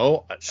can't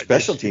go?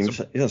 Special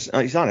teams.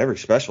 He's on every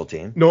special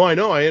team. No, I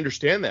know. I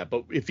understand that.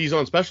 But if he's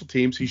on special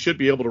teams, he should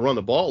be able to run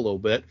the ball a little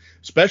bit,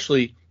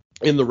 especially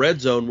in the red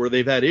zone where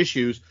they've had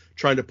issues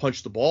trying to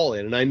punch the ball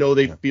in. And I know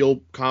they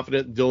feel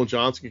confident Dylan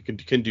Johnson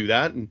can do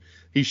that. And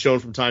he's shown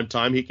from time to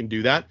time he can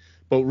do that.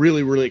 But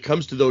really, really, it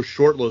comes to those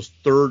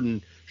third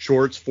and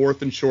shorts,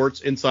 fourth and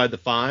shorts inside the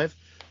 5.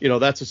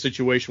 That's a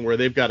situation where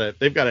they've got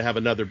to have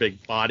another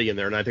big body in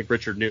there. And I think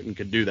Richard Newton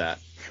could do that.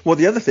 Well,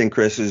 the other thing,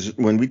 Chris, is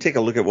when we take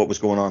a look at what was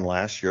going on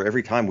last year,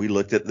 every time we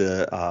looked at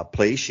the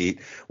play sheet,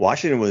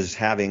 Washington was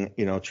having,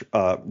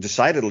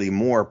 decidedly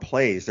more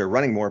plays. They're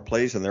running more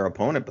plays than their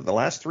opponent. But the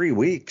last 3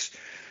 weeks,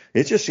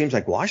 it just seems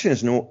like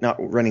Washington's not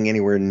running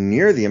anywhere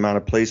near the amount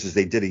of plays as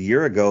they did a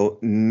year ago.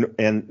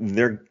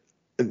 And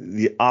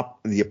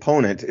the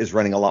opponent is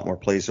running a lot more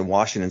plays than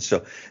Washington.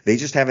 So they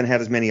just haven't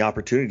had as many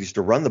opportunities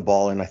to run the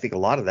ball. And I think a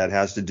lot of that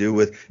has to do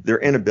with their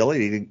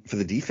inability for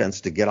the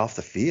defense to get off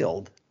the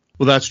field.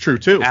 Well, that's true,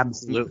 too.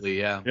 Absolutely,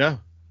 yeah. Yeah.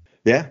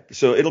 Yeah,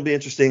 so it'll be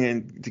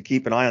interesting to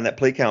keep an eye on that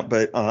play count.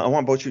 But I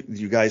want both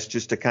you guys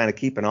just to kind of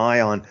keep an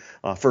eye on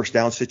first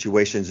down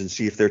situations and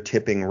see if they're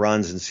tipping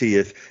runs and see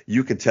if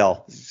you can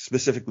tell,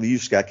 specifically you,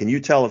 Scott, can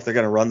you tell if they're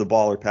going to run the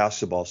ball or pass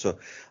the ball? So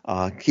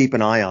keep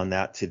an eye on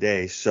that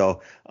today.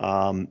 So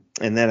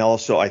and then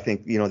also I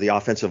think, the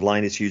offensive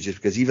line is huge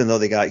because even though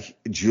they got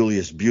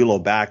Julius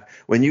Buelow back,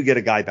 when you get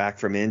a guy back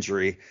from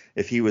injury,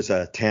 if he was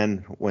a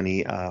 10 when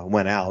he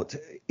went out,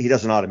 he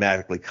doesn't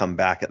automatically come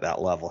back at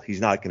that level. He's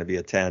not going to be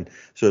a 10.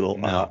 So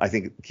I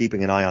think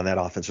keeping an eye on that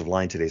offensive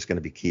line today is going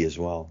to be key as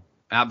well.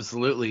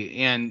 Absolutely.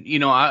 And,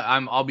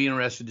 I'll be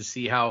interested to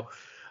see how,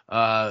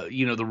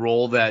 the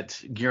role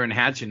that Garen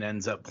Hatchen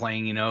ends up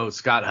playing.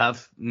 Scott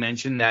Huff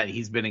mentioned that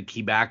he's been a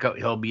key backup.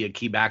 He'll be a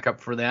key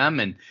backup for them.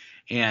 And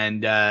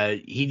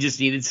he just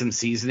needed some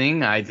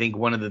seasoning. I think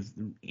one of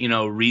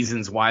the,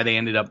 reasons why they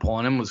ended up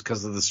pulling him was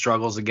because of the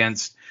struggles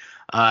against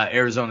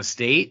Arizona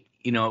State.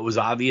 It was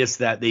obvious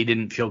that they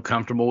didn't feel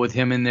comfortable with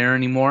him in there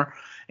anymore.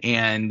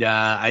 And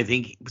I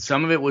think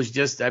some of it was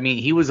just,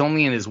 he was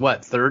only in his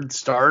third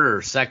start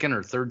or second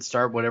or third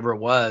start, whatever it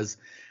was,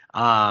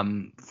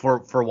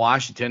 for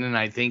Washington. And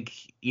I think,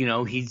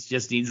 he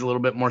just needs a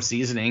little bit more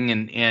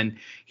seasoning. And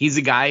he's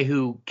a guy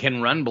who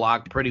can run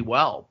block pretty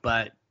well,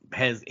 but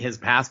his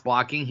pass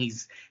blocking,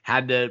 he's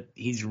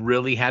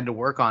really had to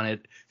work on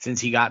it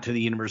since he got to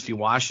the University of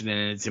Washington,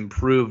 and it's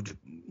improved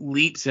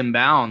leaps and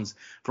bounds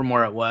from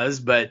where it was.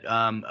 But,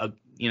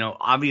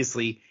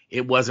 obviously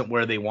it wasn't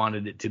where they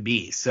wanted it to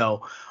be.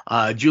 So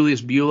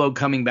Julius Buelow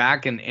coming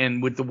back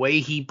and with the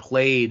way he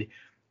played,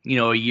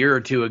 a year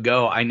or two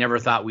ago, I never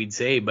thought we'd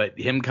say, but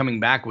him coming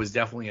back was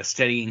definitely a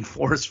steadying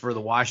force for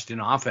the Washington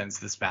offense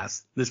this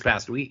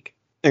past week.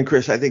 And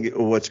Chris, I think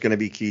what's going to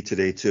be key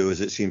today too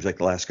is it seems like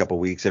the last couple of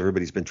weeks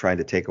everybody's been trying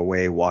to take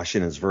away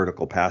Washington's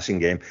vertical passing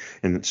game,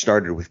 and it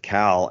started with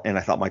Cal. And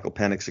I thought Michael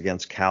Penix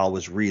against Cal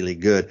was really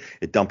good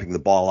at dumping the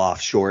ball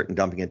off short and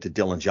dumping it to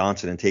Dylan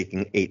Johnson and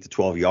taking 8 to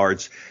 12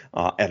 yards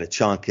at a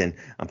chunk. And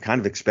I'm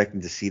kind of expecting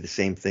to see the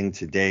same thing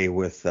today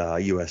with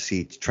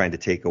USC trying to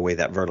take away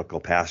that vertical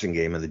passing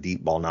game and the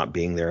deep ball not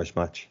being there as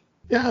much.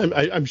 Yeah,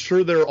 I'm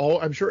sure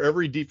I'm sure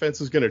every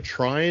defense is going to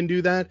try and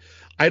do that.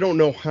 I don't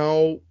know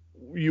how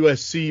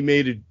USC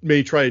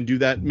may try and do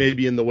that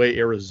maybe in the way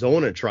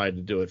Arizona tried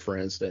to do it, for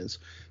instance.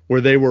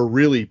 where they were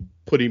really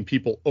putting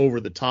people over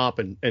the top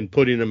and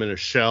putting them in a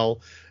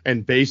shell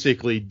and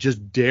basically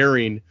just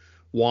daring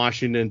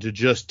Washington to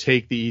just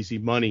take the easy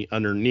money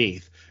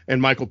underneath.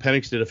 And Michael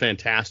Penix did a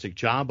fantastic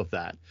job of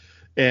that.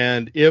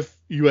 And if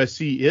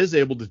USC is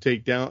able to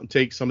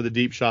take some of the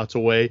deep shots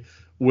away,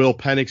 will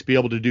Penix be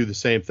able to do the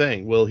same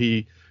thing? Will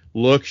he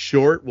look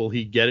short? Will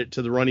he get it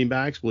to the running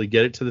backs? Will he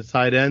get it to the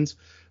tight ends?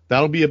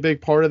 That'll be a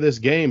big part of this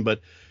game.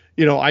 But,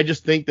 I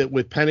just think that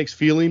with Penix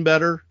feeling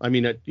better,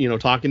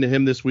 talking to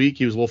him this week,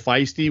 he was a little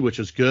feisty, which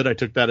is good. I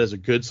took that as a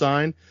good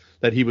sign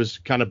that he was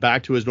kind of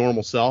back to his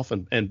normal self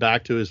and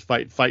back to his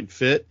fight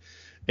fit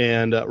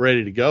and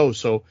ready to go.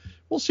 So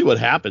we'll see what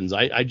happens.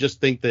 I just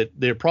think that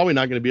they're probably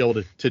not going to be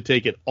able to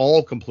take it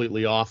all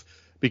completely off,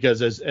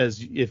 because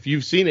as if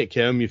you've seen it,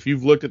 Kim, if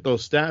you've looked at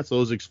those stats,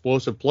 those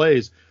explosive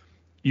plays,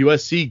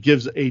 USC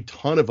gives a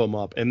ton of them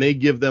up, and they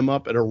give them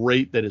up at a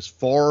rate that is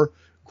far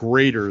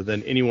greater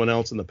than anyone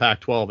else in the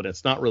Pac-12, and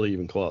it's not really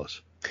even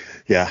close.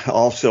 Yeah,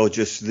 also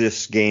just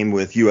this game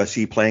with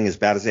USC playing as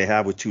bad as they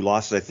have with 2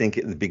 losses. I think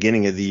at the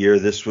beginning of the year,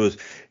 this was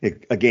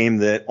a game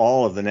that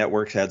all of the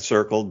networks had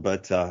circled,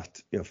 but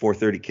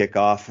 4:30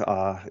 kickoff,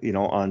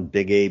 on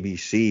big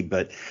ABC.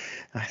 But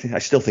I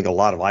still think a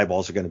lot of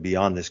eyeballs are going to be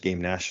on this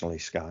game nationally,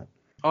 Scott.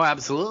 Oh,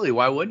 absolutely.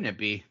 Why wouldn't it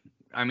be?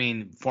 I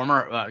mean,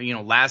 former,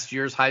 last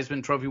year's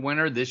Heisman Trophy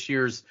winner, this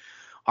year's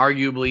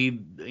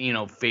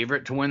arguably,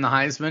 favorite to win the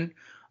Heisman,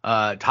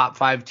 top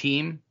 5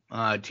 team,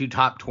 2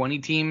 top 20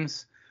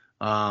 teams.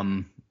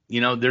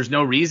 There's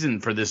no reason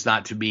for this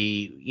not to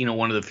be,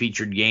 one of the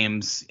featured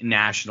games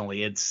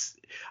nationally.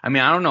 I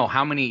don't know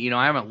how many,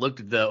 I haven't looked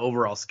at the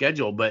overall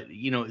schedule, but,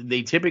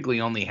 they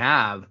typically only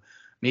have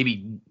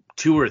maybe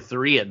 2 or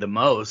 3 at the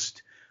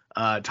most,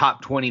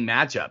 top 20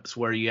 matchups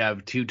where you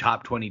have 2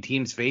 top 20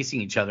 teams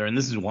facing each other. And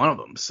this is one of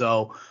them.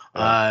 So,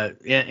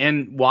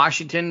 and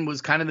Washington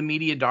was kind of the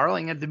media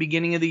darling at the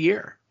beginning of the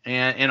year.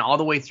 And all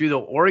the way through the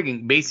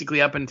Oregon,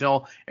 basically up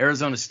until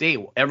Arizona State,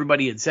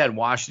 everybody had said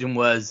Washington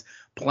was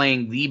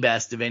playing the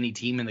best of any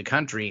team in the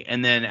country.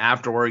 And then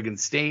after Oregon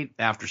State,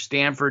 after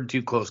Stanford,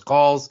 2 close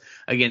calls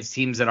against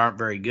teams that aren't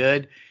very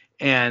good.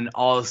 And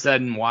all of a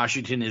sudden,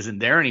 Washington isn't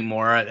there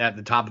anymore at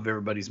the top of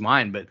everybody's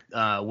mind.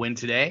 But win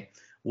today,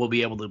 we'll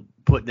be able to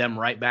put them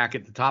right back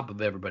at the top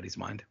of everybody's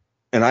mind.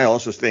 And I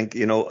also think,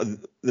 there's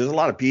a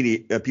lot of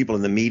people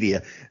in the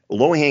media.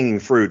 Low-hanging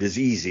fruit is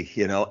easy,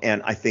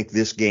 and I think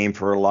this game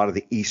for a lot of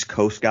the East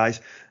Coast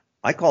guys,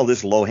 I call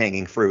this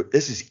low-hanging fruit.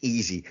 This is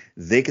easy.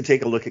 They could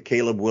take a look at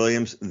Caleb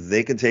Williams.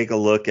 They could take a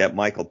look at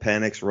Michael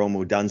Penix, Rome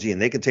Odunze,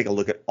 and they could take a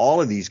look at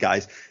all of these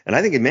guys. And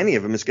I think in many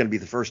of them, it's going to be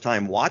the first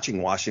time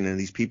watching Washington and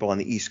these people on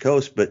the East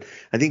Coast. But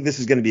I think this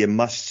is going to be a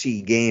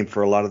must-see game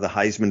for a lot of the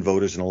Heisman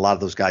voters and a lot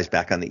of those guys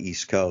back on the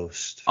East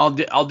Coast.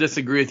 I'll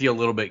disagree with you a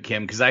little bit,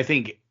 Kim, because I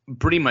think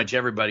pretty much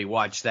everybody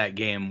watched that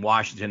game,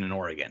 Washington and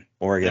Oregon.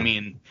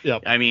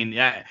 Yep.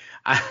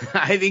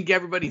 I think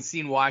everybody's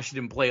seen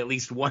Washington play at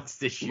least once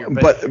this year.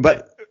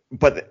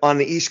 But on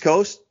the East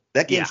Coast,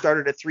 that game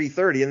started at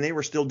 3:30, and they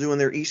were still doing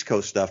their East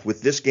Coast stuff.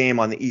 With this game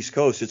on the East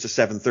Coast, it's a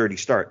 7:30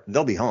 start.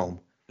 They'll be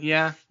home.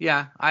 Yeah.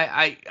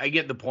 I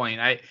get the point.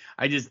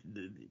 I just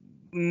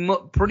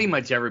pretty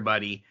much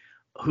everybody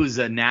who's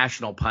a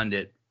national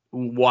pundit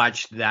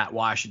watched that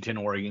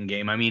Washington-Oregon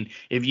game. I mean,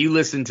 if you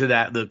listen to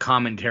the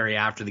commentary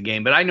after the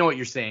game, but I know what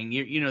you're saying.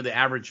 The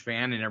average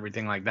fan and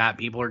everything like that,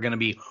 people are going to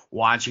be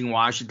watching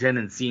Washington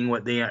and seeing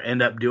what they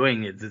end up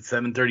doing. It's at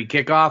 7:30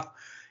 kickoff,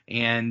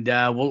 and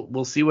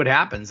we'll see what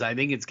happens. I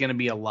think it's going to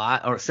be a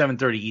lot, or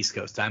 7:30 East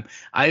Coast time.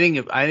 I think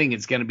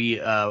it's going to be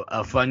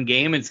a fun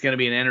game. It's going to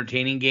be an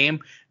entertaining game.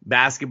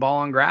 Basketball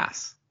on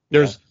grass.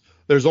 There's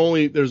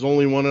only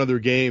one other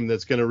game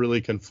that's going to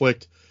really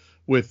conflict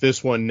with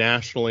this one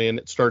nationally, and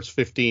it starts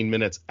 15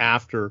 minutes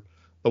after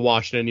the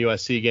Washington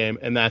USC game,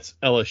 and that's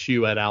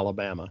LSU at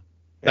Alabama.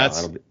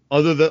 That's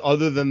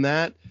other than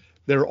that,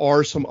 there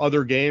are some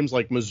other games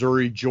like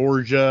Missouri,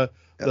 Georgia,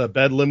 the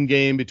Bedlam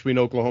game between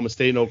Oklahoma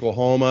State and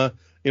Oklahoma.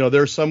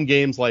 There's some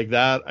games like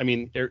that. I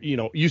mean,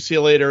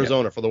 UCLA at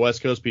Arizona for the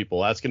West Coast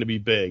people, that's going to be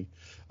big.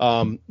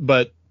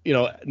 But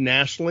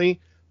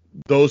nationally,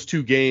 those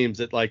 2 games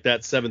at like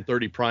that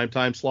 7:30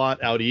 primetime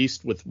slot out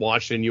east with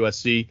Washington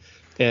USC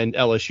and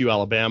LSU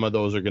Alabama,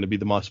 those are going to be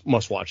the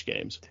must-watch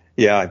games.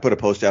 Yeah, I put a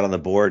post out on the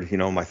board,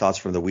 my thoughts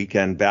from the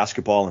weekend.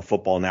 Basketball and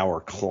football now are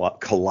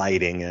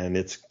colliding, and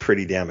it's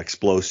pretty damn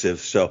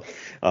explosive. So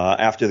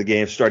after the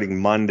game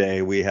starting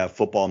Monday, we have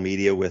football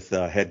media with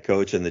head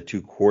coach and the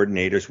 2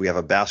 coordinators. We have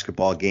a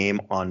basketball game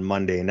on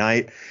Monday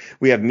night.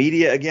 We have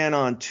media again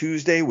on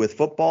Tuesday with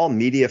football,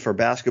 media for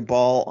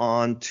basketball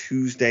on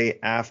Tuesday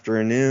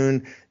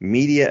afternoon,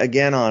 media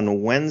again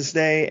on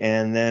Wednesday,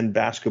 and then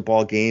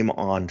basketball game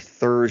on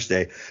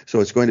Thursday.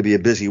 So it's going to be a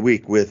busy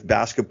week with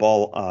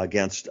basketball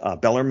against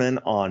Bellarmine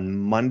on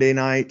Monday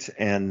night,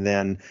 and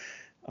then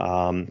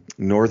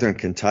Northern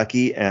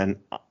Kentucky. And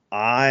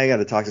I got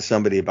to talk to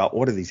somebody about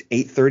what are these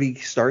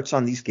 8:30 starts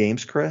on these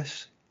games,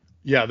 Chris?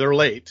 Yeah, they're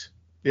late.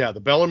 Yeah, the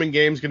Bellarmine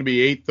game's going to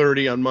be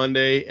 8:30 on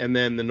Monday, and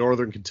then the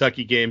Northern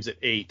Kentucky game's at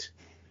 8.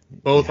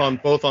 Both on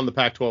the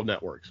Pac-12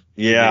 networks.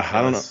 Yeah,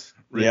 I don't know.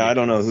 Ridiculous. Yeah, I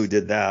don't know who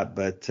did that,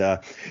 but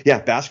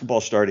basketball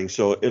starting,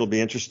 so it'll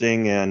be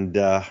interesting, and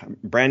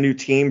brand new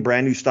team,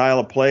 brand new style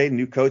of play,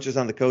 new coaches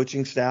on the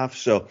coaching staff,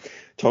 so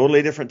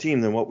totally different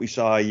team than what we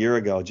saw a year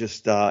ago.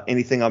 Just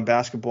anything on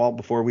basketball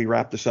before we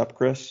wrap this up,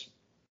 Chris?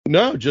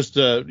 No, just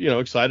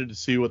excited to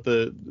see what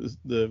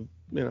the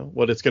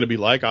what it's going to be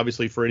like.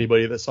 Obviously, for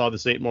anybody that saw the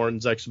St.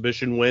 Martin's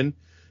exhibition win,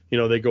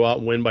 they go out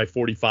and win by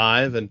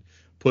 45 and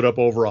put up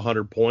over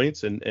 100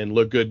 points and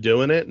look good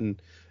doing it,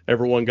 and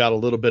everyone got a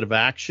little bit of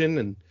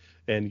action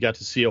and got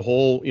to see a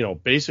whole,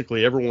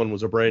 basically everyone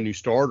was a brand new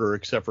starter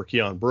except for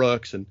Keon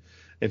Brooks. And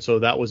so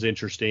that was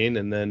interesting.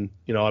 And then,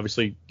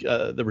 obviously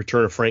the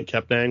return of Frank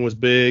Kepnang was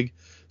big.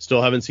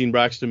 Still haven't seen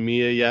Braxton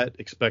Mia yet.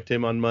 Expect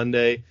him on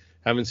Monday.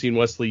 Haven't seen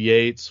Wesley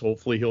Yates.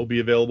 Hopefully he'll be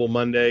available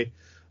Monday.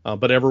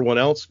 But everyone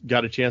else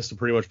got a chance to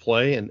pretty much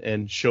play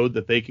and showed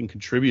that they can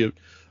contribute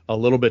a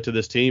little bit to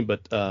this team.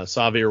 But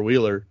Xavier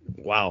Wheeler,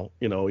 wow,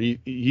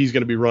 he's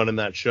going to be running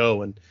that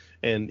show,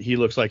 and he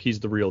looks like he's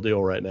the real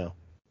deal right now.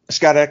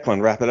 Scott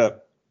Eklund, wrap it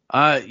up.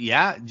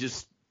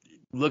 Just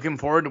looking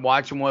forward to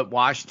watching what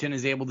Washington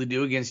is able to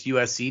do against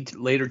USC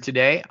later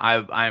today.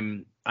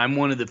 I'm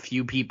one of the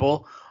few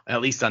people, at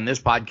least on this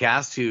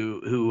podcast,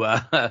 who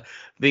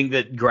think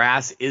that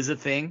grass is a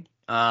thing.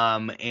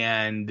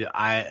 And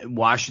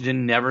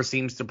Washington never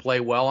seems to play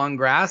well on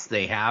grass.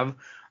 They've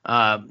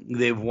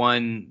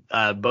won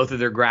both of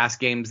their grass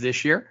games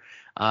this year.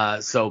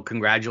 So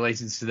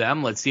congratulations to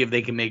them. Let's see if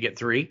they can make it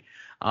 3.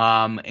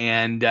 I'm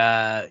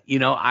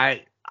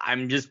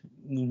just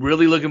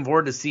really looking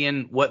forward to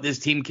seeing what this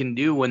team can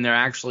do when they're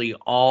actually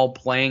all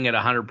playing at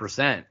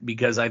 100%,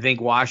 because I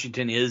think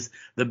Washington is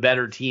the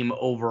better team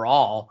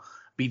overall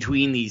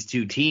between these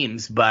two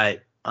teams.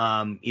 But,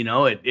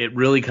 it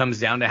really comes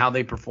down to how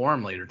they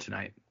perform later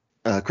tonight.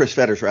 Chris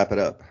Fetters, wrap it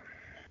up.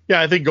 Yeah,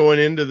 I think going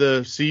into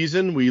the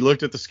season, we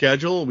looked at the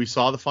schedule, we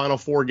saw the final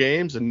 4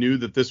 games and knew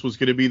that this was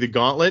going to be the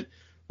gauntlet.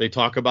 They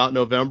talk about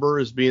November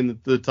as being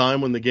the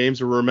time when the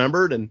games are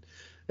remembered. And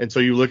so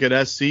you look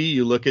at SC,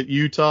 you look at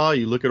Utah,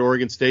 you look at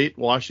Oregon State,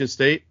 Washington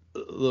State,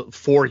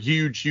 4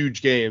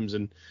 huge games.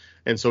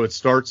 And so it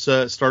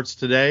starts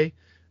today.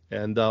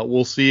 And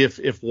we'll see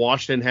if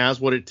Washington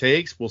has what it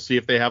takes. We'll see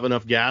if they have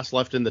enough gas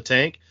left in the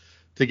tank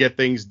to get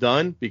things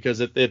done, because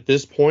at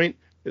this point,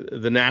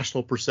 the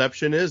national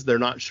perception is they're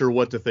not sure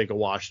what to think of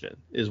Washington.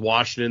 Is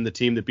Washington the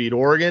team that beat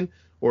Oregon,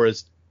 or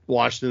is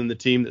Washington the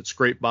team that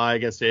scraped by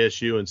against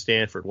ASU and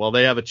Stanford? Well,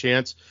 they have a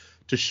chance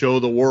to show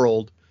the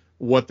world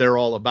what they're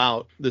all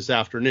about this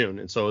afternoon.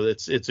 And so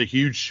it's a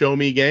huge show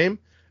me game,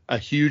 a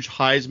huge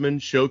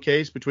Heisman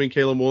showcase between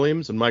Caleb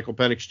Williams and Michael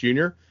Penix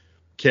Jr.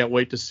 Can't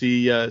wait to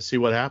see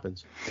what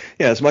happens.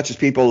 Yeah, as much as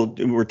people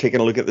were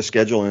taking a look at the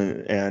schedule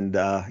and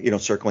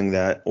circling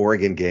that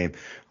Oregon game,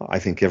 I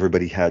think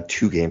everybody had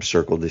 2 games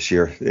circled this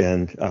year,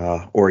 and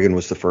Oregon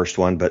was the first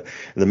one. But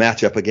the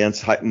matchup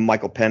against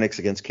Michael Penix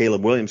against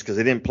Caleb Williams, because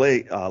they didn't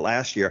play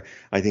last year,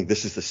 I think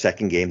this is the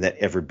second game that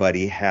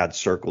everybody had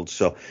circled.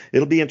 So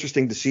it'll be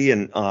interesting to see.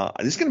 And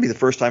this is going to be the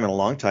first time in a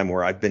long time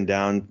where I've been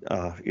down,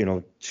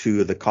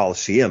 to the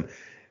Coliseum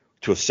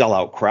to a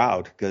sellout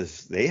crowd,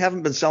 because they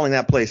haven't been selling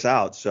that place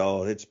out.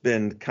 So it's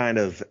been kind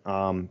of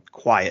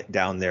quiet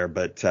down there,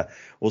 but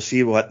we'll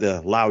see what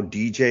the loud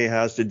DJ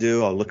has to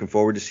do. I'm looking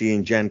forward to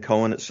seeing Jen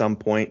Cohen at some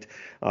point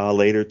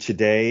later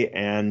today,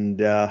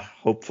 and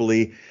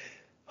hopefully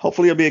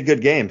it'll be a good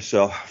game.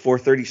 So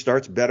 4:30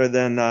 starts better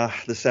than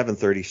the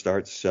 7:30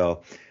 starts.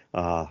 So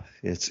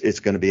it's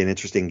going to be an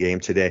interesting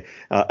game today.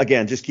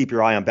 Again, just keep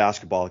your eye on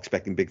basketball,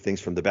 expecting big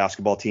things from the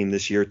basketball team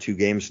this year, 2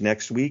 games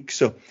next week.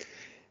 So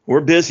we're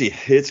busy.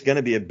 It's going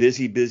to be a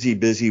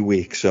busy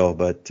week. So,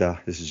 but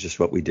this is just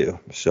what we do.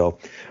 So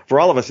for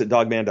all of us at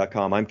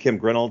Dawgman.com, I'm Kim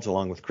Grinolds,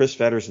 along with Chris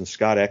Fetters and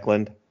Scott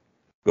Eklund.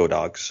 Go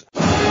Dogs.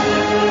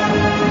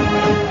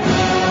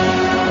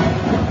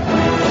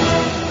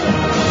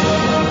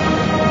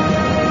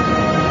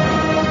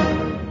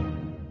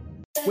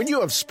 When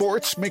you have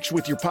sports mixed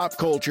with your pop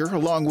culture,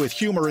 along with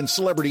humor and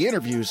celebrity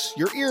interviews,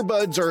 your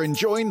earbuds are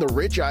enjoying The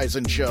Rich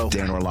Eisen Show.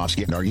 Dan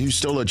Orlovsky, are you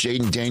still a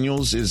Jaden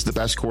Daniels is the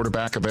best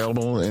quarterback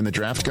available in the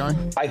draft guy?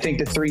 I think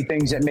the 3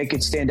 things that make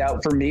it stand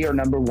out for me are,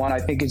 number 1, I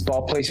think his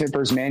ball placement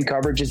versus man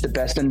coverage is the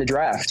best in the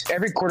draft.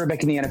 Every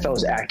quarterback in the NFL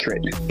is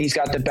accurate. He's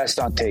got the best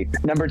on tape.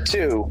 Number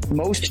 2,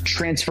 most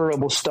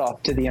transferable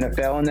stuff to the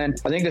NFL. And then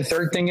I think the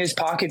 3rd thing is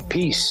pocket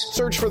peace.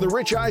 Search for The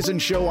Rich Eisen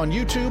Show on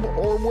YouTube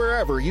or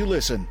wherever you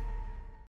listen.